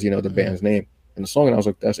and it says the band's name in the song and I was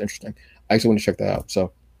like, that's interesting. I actually want to check that out.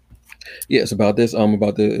 So yeah, it's about this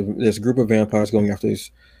group of vampires going after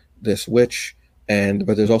this witch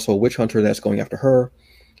but there's also a witch hunter that's going after her.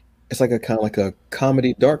 It's like a kind of like a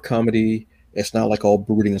comedy, dark comedy. It's not like all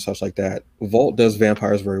brooding and stuff like that. Vault does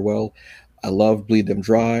vampires very well. I love Bleed Them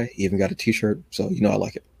Dry. He even got a T-shirt, so I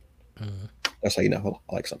like it. Mm. That's how you know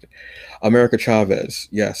I like something. America Chavez,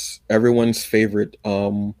 yes, everyone's favorite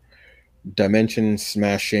dimension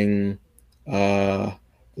smashing uh,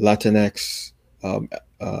 Latinx um,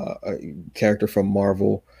 character from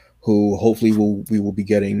Marvel, who hopefully we will be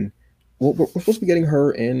getting. Well, we're supposed to be getting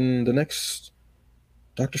her in the next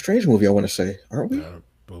Doctor Strange movie. I want to say, aren't we? I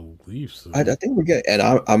believe so. I think we're getting,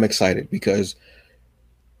 and I'm excited because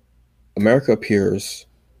America appears,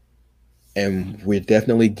 and we're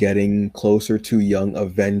definitely getting closer to Young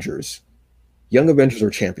Avengers. Young Avengers are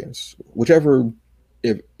champions. Whichever,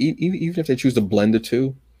 even if they choose to blend the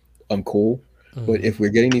two, I'm cool. But Mm. if we're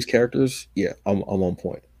getting these characters, yeah, I'm on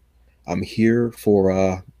point. I'm here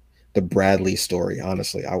for the Bradley story.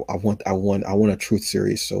 Honestly, I want a truth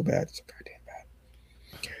series so bad. It's so goddamn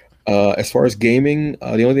bad. As far as gaming,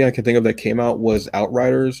 the only thing I can think of that came out was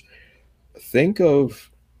Outriders. Think of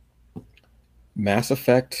Mass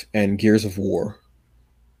Effect and Gears of War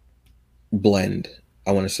blend.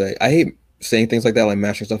 I want to say I hate saying things like that, like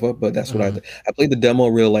mashing stuff up, but that's what Mm. I played the demo,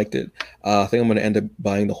 really liked it. I think I'm going to end up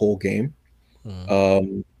buying the whole game. Mm.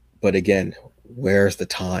 Um, but again, where's the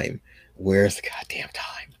time? Where's the goddamn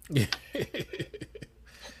time?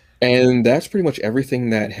 And that's pretty much everything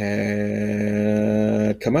that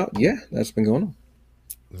had come out. Yeah, that's been going on.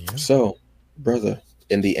 Yeah. So, brother,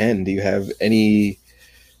 in the end, do you have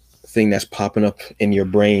anything that's popping up in your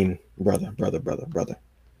brain, brother?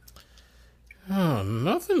 Oh,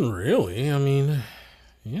 nothing really. I mean,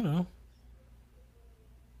 you know,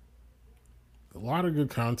 a lot of good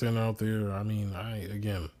content out there. I mean,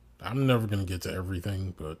 I'm never gonna get to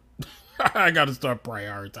everything, but I got to start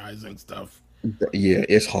prioritizing stuff. Yeah,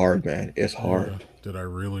 it's hard, man. It's Yeah, hard. that I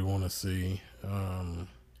really want to see.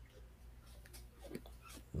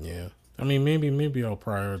 Yeah, I mean, maybe I'll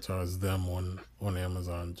prioritize them on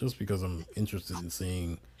Amazon just because I'm interested in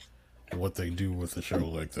seeing what they do with a show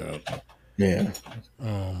like that. Yeah.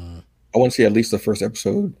 Um, I want to see at least the first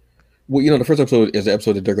episode. Well, the first episode is the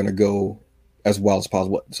episode that they're going to go as well as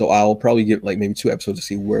possible. So I'll probably get like maybe two episodes to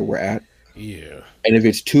see where we're at. yeah, And if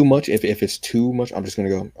it's too much, if it's too much, I'm just going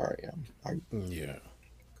to go, all right, yeah, yeah,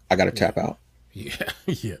 I got to yeah, tap out. yeah,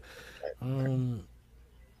 yeah. Um,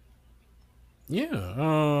 yeah.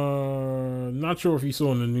 Not sure if you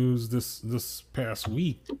saw in the news this past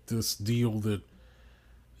week this deal that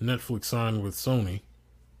Netflix signed with Sony.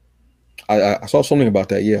 I saw something about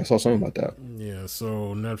that. Yeah, I saw something about that. Yeah,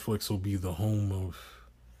 so Netflix will be the home of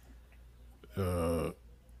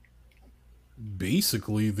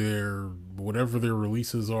basically their whatever their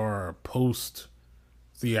releases are post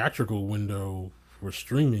theatrical window for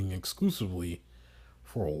streaming exclusively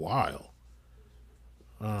for a while.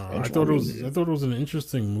 And I I mean, thought it was an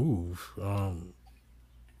interesting move.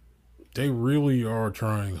 They really are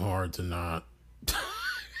trying hard to not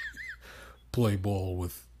play ball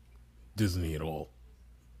with Disney at all.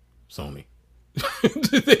 Sony,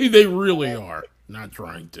 they really are not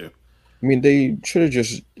trying to. they should have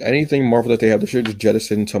just anything Marvel that they have. They should just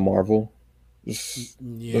jettison to Marvel. Just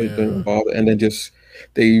don't Yeah, bother, and then just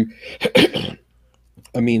They,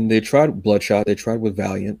 I mean, they tried Bloodshot. They tried with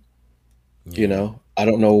Valiant. You Yeah, know, I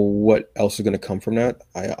don't know what else is going to come from that.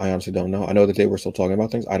 I honestly don't know. I know that they were still talking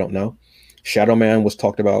about things. I don't know. Shadow Man was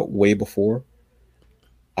talked about way before.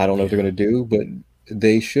 I don't know what they're yeah. going to do, but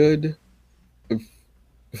they should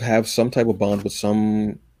have some type of bond with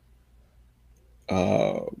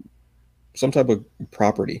uh some type of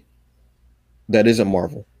property that isn't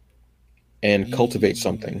Marvel and cultivate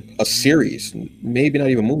something, a series, maybe not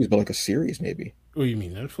even movies, but like a series, maybe. What do you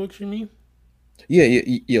mean, Netflix? You mean? Yeah,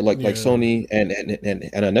 yeah, yeah. Like Yeah, Sony and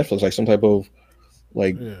on Netflix, like some type of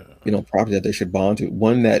like yeah, property that they should bond to.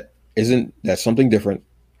 One that isn't that's something different.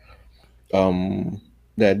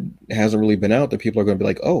 That hasn't really been out that people are going to be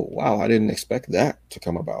like, oh wow, I didn't expect that to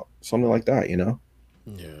come about. Something like that, you know.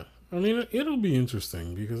 yeah. I mean, it'll be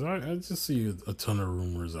interesting because I just see a ton of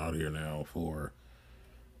rumors out here now for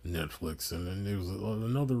Netflix, and then there was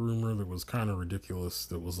another rumor that was kind of ridiculous.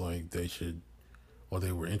 That was like they should, or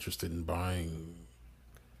they were interested in buying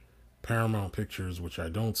Paramount Pictures, which I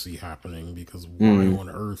don't see happening because Mm.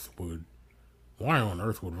 why on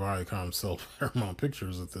earth would Viacom sell Paramount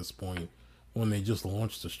Pictures at this point when they just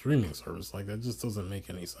launched a streaming service? Like that just doesn't make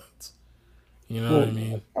any sense. You know what I Well,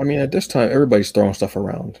 mean? I mean, at this time, everybody's throwing stuff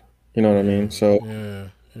around. You know what I Yeah, mean? So, yeah,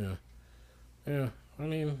 yeah, yeah. I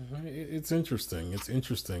mean, it's interesting. It's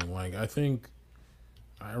interesting. Like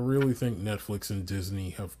I really think Netflix and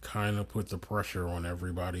Disney have kind of put the pressure on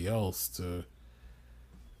everybody else to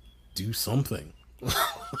do something.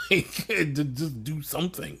 Like to just do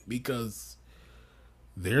something because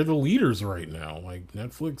they're the leaders right now. Like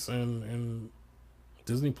Netflix and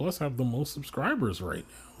Disney Plus have the most subscribers right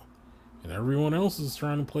now, and everyone else is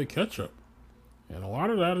trying to play catch up. And a lot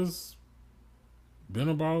of that has been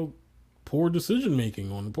about poor decision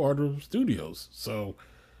making on the part of studios. So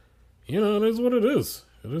it is what it is.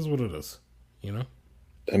 It is what it is. You know.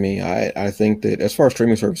 I mean, I think that as far as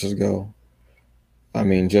streaming services go, I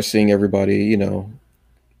mean, just seeing everybody,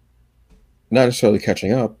 not necessarily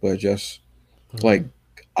catching up, but just Mm-hmm. like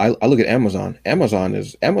I look at Amazon. Amazon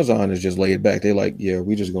is just laid back. They like, yeah,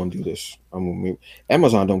 we just gonna do this.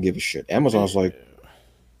 Amazon don't give a shit. Amazon's like, Yeah.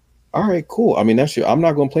 all right, cool. I mean, that's your. I'm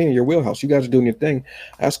not gonna play in your wheelhouse. You guys are doing your thing.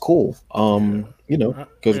 That's cool. Yeah.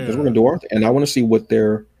 Because we're Yeah. gonna do our thing, and I want to see what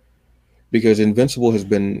they're because Invincible has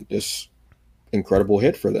been this incredible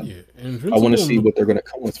hit for them. Yeah. I want to Invincible and see the what they're gonna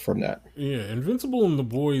come with from that. Invincible and the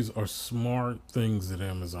Boys are smart things that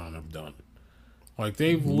Amazon have done. Like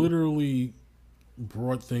they've Mhm. literally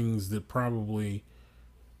brought things that probably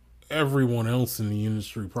everyone else in the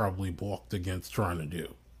industry probably balked against trying to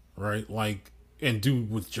do, right? Like, and do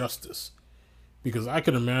with justice. Because I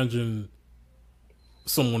could imagine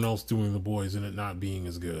someone else doing The Boys and it not being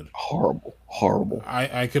as good. Horrible, horrible.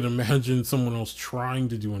 I could imagine someone else trying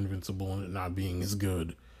to do Invincible and it not being as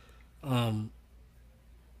good. Um,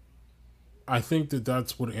 I think that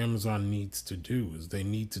that's what Amazon needs to do is they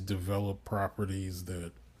need to develop properties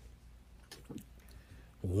that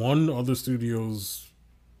one other studios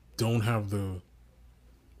don't have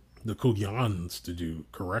the Kogans to do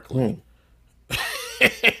correctly. Hmm.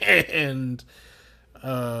 And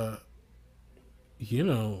uh you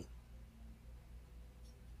know,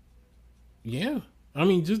 yeah. I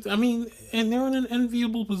mean, and they're in an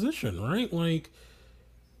enviable position, right? Like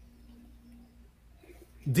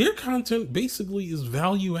their content basically is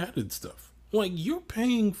value added stuff. Like you're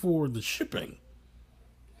paying for the shipping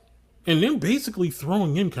and they're basically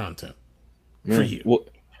throwing in content for Yeah. you. Well,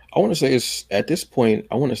 I want to say it's at this point.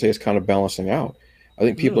 I want to say it's kind of balancing out. I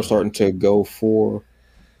think people are Yeah. starting to go for.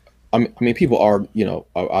 I mean, people are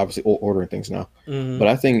obviously ordering things now, Mm-hmm. but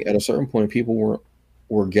I think at a certain point people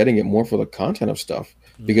were getting it more for the content of stuff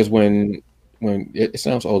because Mm-hmm. when it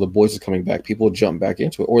sounds the boys is coming back, people jump back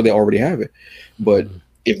into it or they already have it. But Mm-hmm.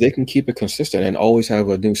 if they can keep it consistent and always have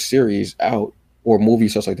a new series out or movie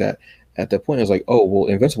stuff like that, at that point it's like, oh well,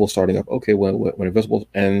 Invincible's starting up. Okay, when Invincible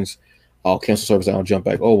ends, I'll cancel service and I'll jump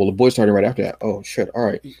back. Oh well, the boys starting right after that. Oh shit, all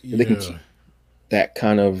right. If they can Yeah. keep that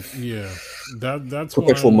kind of Yeah. That's why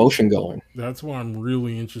perpetual motion going. I'm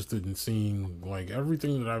really interested in seeing like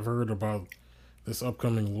everything that I've heard about this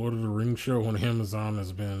upcoming Lord of the Rings show on Amazon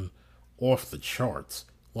has been off the charts.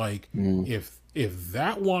 Like Mm, if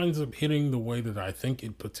that winds up hitting the way that I think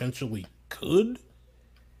it potentially could,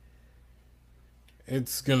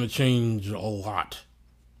 it's gonna change a lot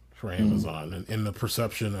for mm. Amazon and in the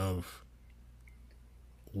perception of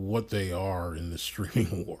what they are in the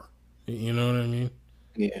streaming war. You know what I mean?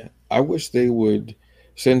 Yeah, I wish they would,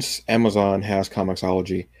 since Amazon has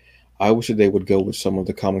Comixology, I wish that they would go with some of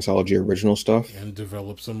the Comixology original stuff and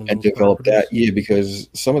develop some of and those develop that. properties. Yeah, because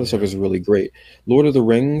some of the stuff Yeah. is really great. Lord of the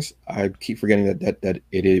Rings, I keep forgetting that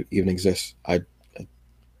it even exists. I I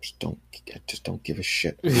just don't give a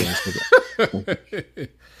shit. I'll be honest with you.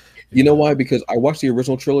 You know Yeah. why? Because I watched the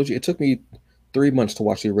original trilogy. It took me 3 months to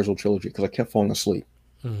watch the original trilogy because I kept falling asleep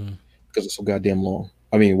Mm-hmm. because it's so goddamn long.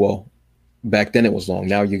 I mean, well, back then it was long.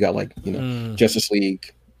 Now you got like Mm-hmm. Justice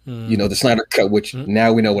League, the Snyder Cut, which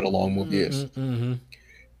now we know what a long movie is. Mm-hmm.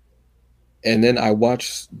 And then I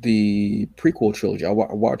watched the prequel trilogy. I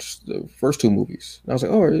watched the first two movies. And I was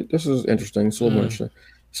like, all right, this is interesting. It's a little more Mm. interesting.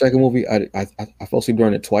 Second movie, I fell asleep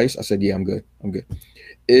during it twice. I said, yeah, I'm good. I'm good.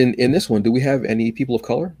 In this one, do we have any people of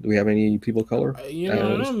color? Do we have any people of color? I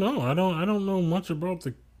don't know. I don't know much about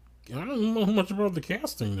the. I don't know much about the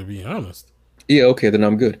casting, to be honest. Yeah, okay, then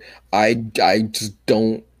I'm good. I just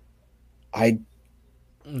don't. I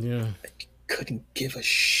Yeah. couldn't give a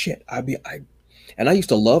shit. And I used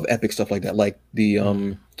to love epic stuff like that, like the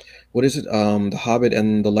Mm. what is it? The Hobbit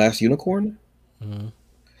and the Last Unicorn. Mm.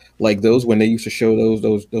 Like those when they used to show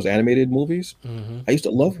those animated movies. Mm. I used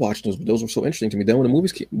to love watching those. But those were so interesting to me. Then when the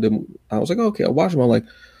movies came, I was like, oh, okay, I'll watch them. I'm like,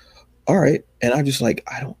 all right, and I just like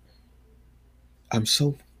I don't. I'm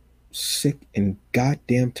so sick and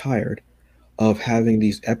goddamn tired of having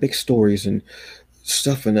these epic stories and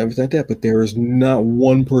stuff and everything like that. But there is not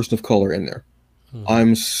one person of color in there. Mm.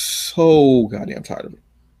 I'm so goddamn tired of it.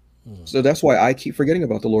 Mm. So that's why I keep forgetting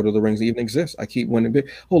about the Lord of the Rings even exists. I keep wanting to be,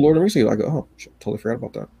 oh, Lord of the Rings. I go, oh, shit, totally forgot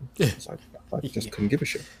about that. It's like, I just Yeah. couldn't give a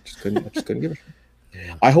shit. I just couldn't give a shit.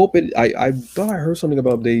 Yeah. I hope it. I thought I heard something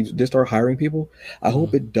about they start hiring people. I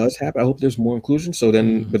hope Mm. it does happen. I hope there's more inclusion. So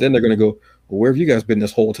then, Mm. but then they're gonna go. Well, where have you guys been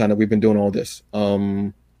this whole time that we've been doing all this?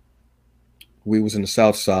 We was in the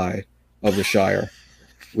south side of the Shire.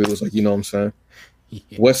 We was like, you know what I'm saying?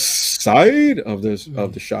 Yeah. West side of this of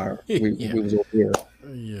Mm. the Shire. Yeah. We was over here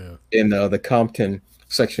Yeah. in the Compton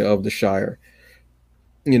section of the Shire.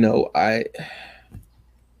 You know, I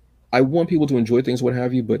want people to enjoy things, what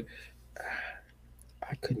have you, but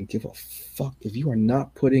I couldn't give a fuck if you are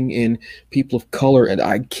not putting in people of color, and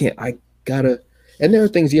I can't. I gotta. And there are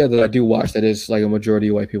things, yeah, that I do watch that is like a majority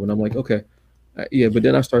of white people, and I'm like, okay, yeah. But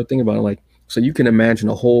then I start thinking about it, like, so you can imagine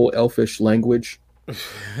a whole elfish language,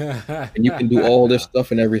 and you can do all this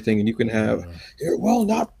stuff and everything, and you can have Yeah. it will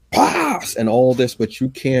not pass and all this, but you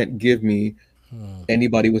can't give me Mm.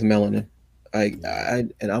 anybody with melanin. Yeah.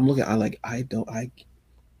 And I'm looking. I don't. I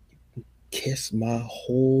kiss my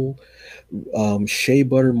whole shea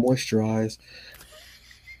butter moisturized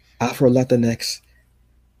Afro Latinx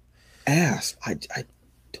ass. I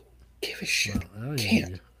don't give a shit. I hear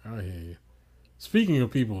Can't. you. I hear you. Speaking of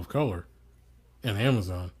people of color and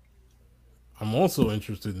Amazon, I'm also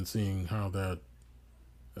interested in seeing how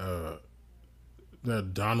uh,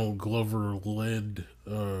 that Donald Glover led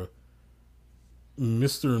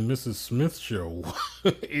Mr. and Mrs. Smith show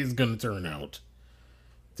is gonna turn out.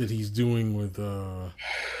 That he's doing with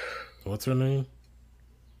what's her name?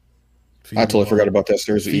 I Phoebe totally forgot Waller about that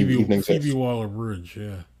series even Phoebe exists. Waller Bridge,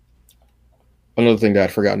 yeah. Another thing that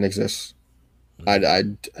I'd forgotten exists. I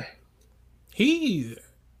He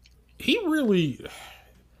he really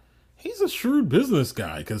he's a shrewd business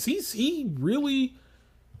guy because he really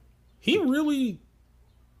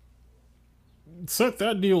set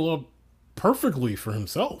that deal up perfectly for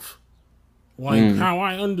himself. Like mm, how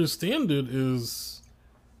I understand it is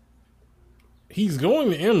he's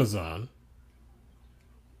going to Amazon,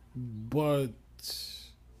 but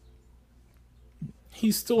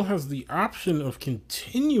he still has the option of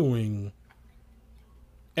continuing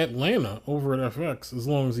Atlanta over at FX as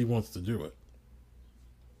long as he wants to do it.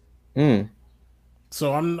 mm,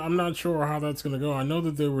 So I'm not sure how that's going to go. I know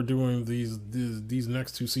that they were doing these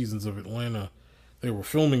next two seasons of Atlanta. They were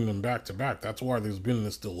filming them back to back. That's why there's been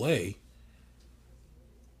this delay.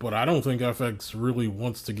 But I don't think FX really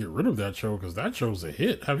wants to get rid of that show because that show's a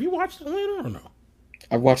hit. Have you watched Atlanta or no?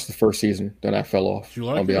 I watched the first season, then I fell Did off. you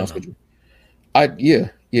I'll like be it or honest no? with you.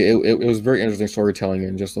 It was very interesting storytelling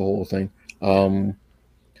and just the whole thing. Yeah.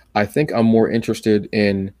 I think I'm more interested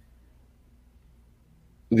in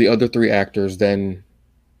the other three actors than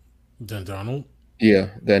Then Donald.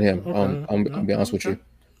 than him. Okay. I'll be honest with Okay. you.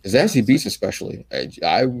 Yeah. Zazie Beetz especially.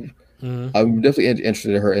 Mm-hmm. I'm definitely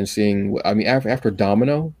interested in her and seeing. I mean, after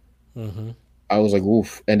Domino, Mm-hmm. I was like,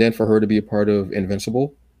 oof. And then for her to be a part of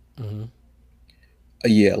Invincible, Mm-hmm.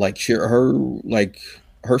 yeah, like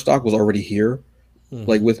her stock was already here,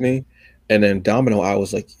 like Mm-hmm. with me. And then Domino, I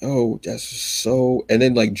was like, oh, that's so. And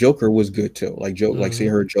then like Joker was good too. Like seeing Mm-hmm.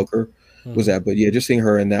 her Joker was Mm-hmm. that. But yeah, just seeing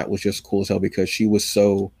her in that was just cool as hell because she was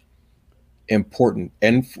so important,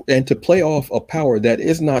 and to play off a power that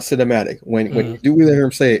is not cinematic. When you do hear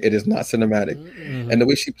him say it, it is not cinematic, and the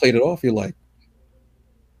way she played it off, you're like,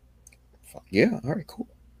 yeah, all right, cool.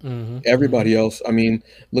 Everybody else, I mean,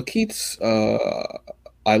 Lakeith's,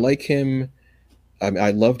 I like him. I mean,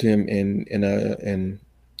 I loved him in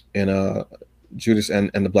Judas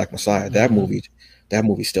and the Black Messiah. That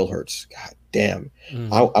movie still hurts. God damn.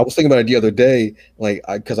 I was thinking about it the other day, like,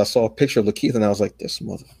 because I saw a picture of Lakeith and I was like, this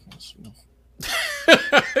motherfucker.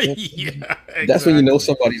 Yeah, exactly. That's when you know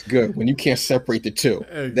somebody's good, when you can't separate the two.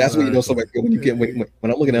 Exactly. That's when you know somebody's good. When you get when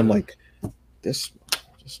I'm looking at him like, this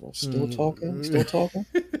still talking.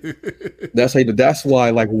 That's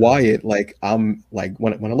why, like, Wyatt, like, I'm like,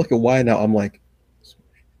 when I look at Wyatt now, I'm like,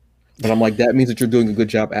 but I'm like, that means that you're doing a good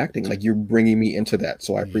job acting. Like, you're bringing me into that,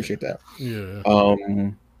 so I appreciate that.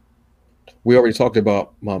 Yeah. We already talked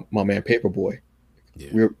about my man Paperboy. Yeah.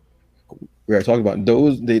 We already talked about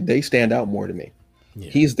those. They stand out more to me. Yeah.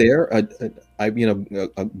 He's there.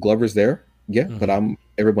 Glover's there. Yeah, but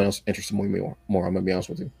everyone else interests me more. I'm gonna be honest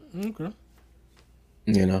with you. Okay.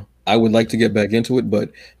 You know, I would like to get back into it,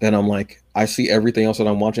 but then I'm like, I see everything else that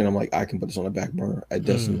I'm watching. I'm like, I can put this on the back burner. It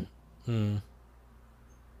doesn't.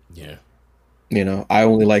 Yeah. You know, I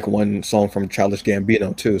only like one song from Childish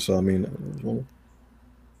Gambino too. So I mean,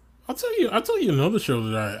 I'll tell you another show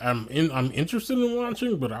that I'm interested in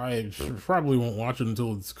watching, but I probably won't watch it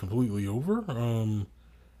until it's completely over.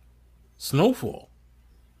 Snowfall.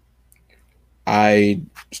 I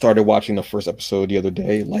started watching the first episode the other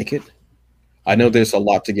day. Like it. I know there's a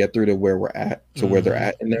lot to get through to where we're at, to where they're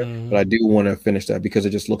at in there, but I do want to finish that because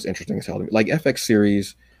it just looks interesting as hell to me. Like, FX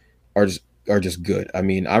series are just good. I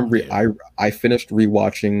mean, I finished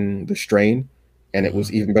rewatching The Strain, and it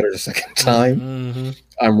was even better the second time.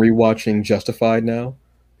 I'm rewatching Justified now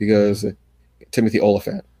because Timothy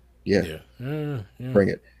Olyphant. Yeah. Bring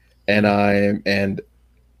it. And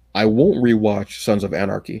I won't rewatch Sons of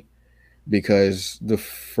Anarchy because the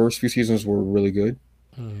first few seasons were really good.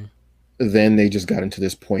 Then they just got into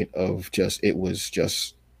this point of it was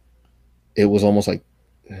almost like,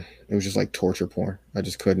 it was just like torture porn. I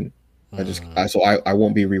just couldn't. I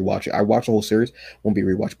won't be rewatching. I watched the whole series, won't be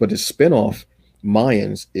rewatched. But the spinoff,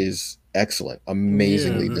 Mayans, is excellent,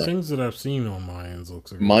 amazingly done. The things that I've seen on Mayans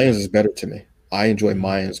looks like Mayans is better to me. I enjoy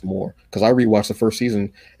Mayans more because I rewatched the first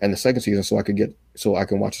season and the second season so I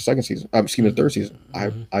can watch the second season. The third season.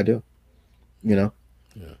 I do. You know.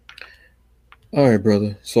 Yeah. All right,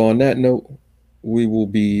 brother. So on that note, we will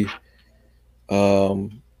be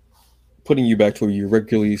putting you back to your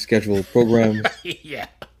regularly scheduled program. Yeah.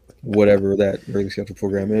 Whatever that regularly scheduled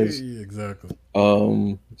program is. Yeah, exactly.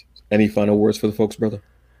 Any final words for the folks, brother?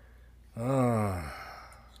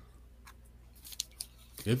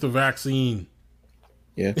 Get the vaccine.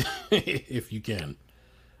 Yeah. If you can.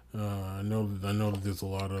 I know that there's a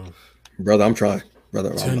lot of brother. I'm trying,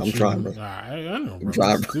 brother. I'm trying, brother. I know,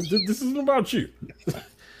 brother. This isn't about you.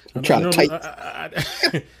 I'm trying to tighten.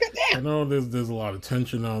 I know there's a lot of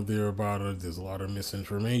tension out there about it. There's a lot of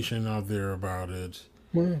misinformation out there about it.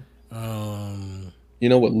 Well, you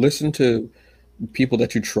know what? Listen to people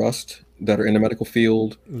that you trust that are in the medical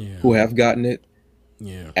field who have gotten it.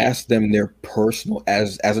 Yeah. Ask them their personal,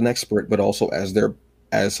 as an expert, but also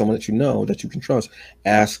as someone that you know that you can trust.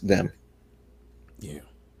 Ask them. Yeah.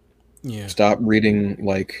 Yeah. Stop reading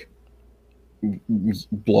like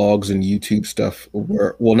blogs and YouTube stuff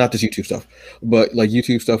not just YouTube stuff, but like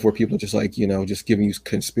YouTube stuff where people are just like, just giving you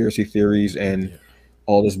conspiracy theories and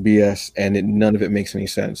all this BS, and none of it makes any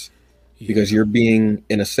sense because you're being,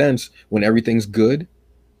 in a sense, when everything's good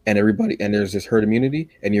and there's this herd immunity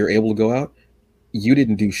and you're able to go out, you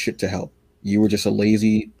didn't do shit to help. You were just a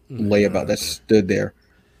lazy layabout that stood there.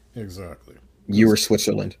 Exactly. You were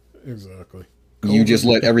Switzerland. Exactly. You just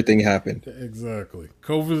let everything happen. Exactly.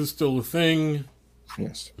 COVID is still a thing.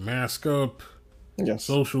 Yes. Mask up. Yes.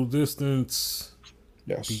 Social distance.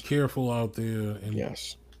 Yes. Be careful out there. And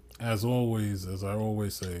yes. As always, as I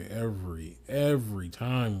always say, every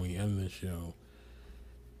time we end this show,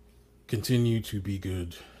 continue to be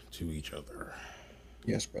good to each other.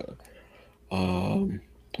 Yes, brother.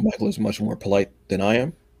 Michael is much more polite than I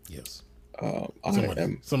am. Yes.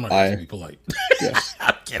 Somebody has to be polite. Yes.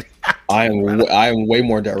 I'm kidding. I am way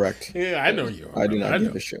more direct. Yeah, I know you are. I do not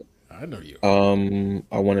give a shit. I know you.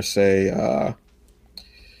 I want to say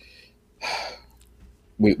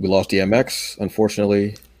we lost DMX,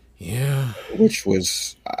 unfortunately. Yeah. Which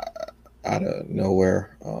was out of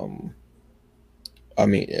nowhere. I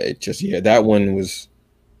mean, it just that one was.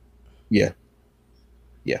 Yeah.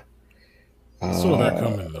 I saw that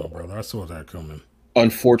coming, though, brother. I saw that coming.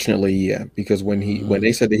 Unfortunately, yeah, because when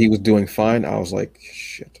they said that he was doing fine, I was like,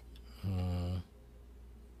 shit.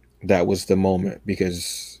 that was the moment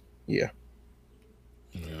because yeah.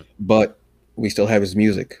 Yeah. But we still have his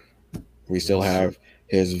music. We still Yes. have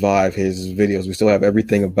his vibe, his videos. We still have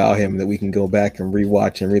everything about him that we can go back and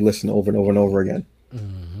rewatch and re-listen over and over and over again.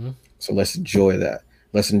 Mm-hmm. So let's enjoy that.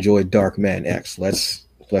 Let's enjoy Dark Man X. Let's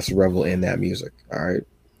revel in that music. All right.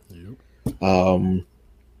 Yep. Um,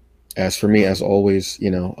 as for me, as always, do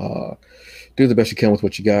the best you can with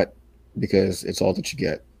what you got because it's all that you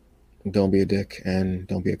get. Don't be a dick and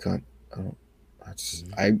don't be a cunt. I don't,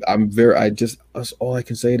 that's all I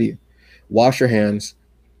can say to you. Wash your hands.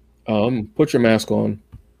 Put your mask on.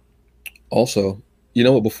 Also, you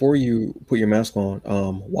know what? Before you put your mask on,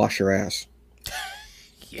 wash your ass.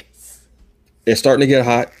 Yes. It's starting to get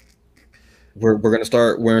hot. We're gonna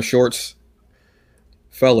start wearing shorts,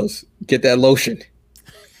 fellas. Get that lotion,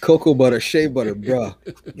 cocoa butter, shea butter, bruh.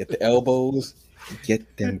 Get the elbows,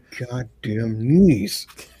 get them goddamn knees.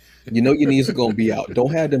 You know your knees are gonna be out.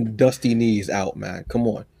 Don't have them dusty knees out, man. Come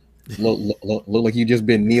on, look like you just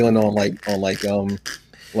been kneeling on like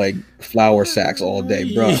flour sacks all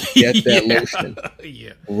day, bruh. Get that Yeah. lotion,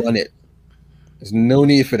 Yeah. run it. There's no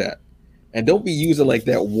need for that. And don't be using like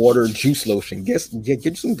that water juice lotion. Get some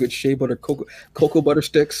good shea butter cocoa butter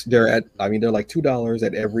sticks. They're like $2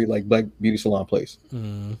 at every like black beauty salon place.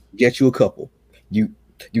 Mm. Get you a couple. You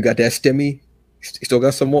you got that stimmy? You still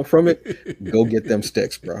got some more from it? Go get them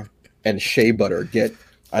sticks, bro. And shea butter.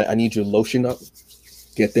 I need your lotion up.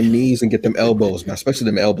 Get them knees and get them elbows, man. Especially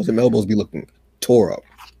them elbows. Them elbows be looking tore up.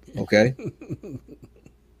 Okay?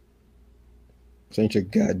 This ain't your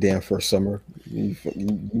goddamn first summer. You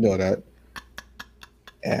know that.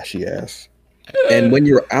 Ashy ass. And when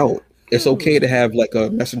you're out, it's okay to have like a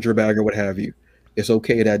messenger bag or what have you. It's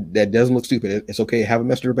okay that doesn't look stupid. It's okay to have a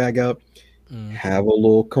messenger bag out, Mm. have a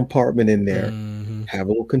little compartment in there, Mm-hmm. have a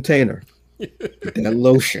little container, get that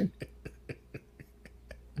lotion.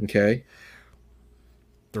 Okay,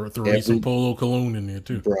 Throw you some polo cologne in there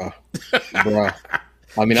too. bruh, bruh.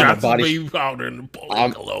 I mean, I'm a Johnson's body. baby powder and the polo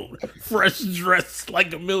I'm cologne. Fresh dress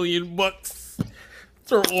like $1,000,000.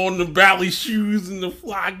 Throw on the bally shoes and the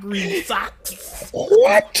fly green socks.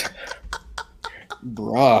 what,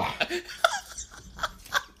 bruh?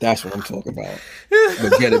 That's what I'm talking about.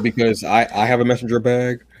 But get it because I have a messenger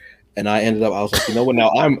bag, and I was like, you know what? Now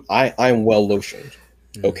I'm well lotioned.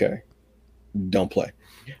 Okay, don't play.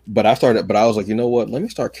 But I was like, you know what? Let me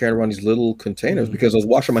start carrying around these little containers because I was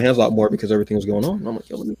washing my hands a lot more because everything was going on. And I'm like,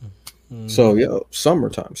 yo, let me. So,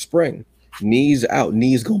 summertime, spring, knees out,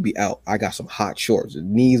 knees gonna be out. I got some hot shorts,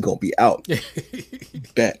 knees gonna be out.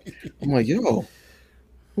 Bet. I'm like, yo,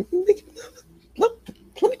 let,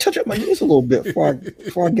 let me touch up my knees a little bit before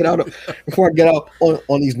I get out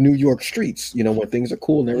on these New York streets. You know, when things are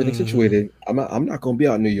cool and everything's situated. I'm not gonna be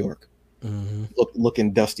out in New York. Mm-hmm.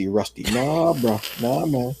 Looking dusty, rusty. Nah, bro. Nah,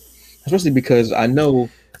 man. Especially because I know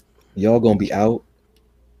y'all gonna be out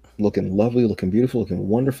looking lovely, looking beautiful, looking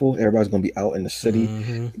wonderful. Everybody's gonna be out in the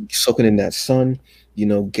city, soaking in that sun,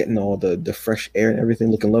 getting all the fresh air and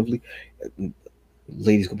everything, looking lovely.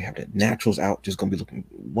 Ladies gonna be having the naturals out, just gonna be looking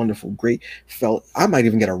wonderful, great. I might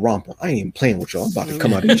even get a romper. I ain't even playing with y'all. I'm about to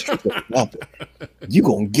come out of the street with a romper. You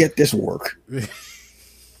gonna get this work.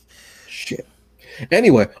 Shit.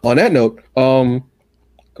 Anyway, on that note,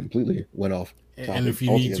 completely went off. And if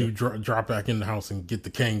you need to, drop back in the house and get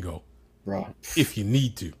the Kango. Bro, If you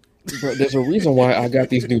need to. bro, there's a reason why I got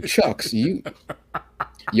these new Chucks.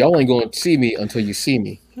 Y'all ain't gonna see me until you see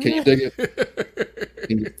me. Can you dig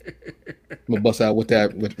it? I'm gonna bust out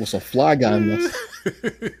with some fly guy nuts.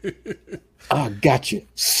 I got you,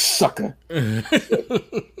 sucker.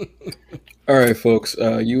 All right, folks.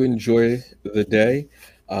 You enjoy the day.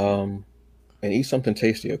 And eat something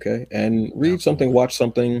tasty, okay? And read something, watch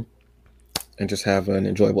something, and just have an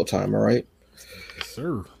enjoyable time, all right? Yes,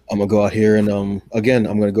 sir. I'm gonna go out here and again,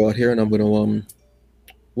 I'm gonna go out here and I'm gonna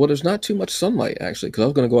well, there's not too much sunlight actually, because I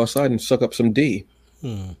was gonna go outside and suck up some D.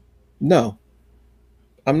 No,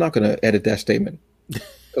 I'm not gonna edit that statement because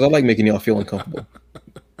I like making y'all feel uncomfortable.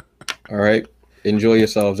 All right, enjoy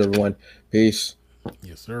yourselves, everyone. Peace.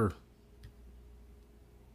 Yes, sir.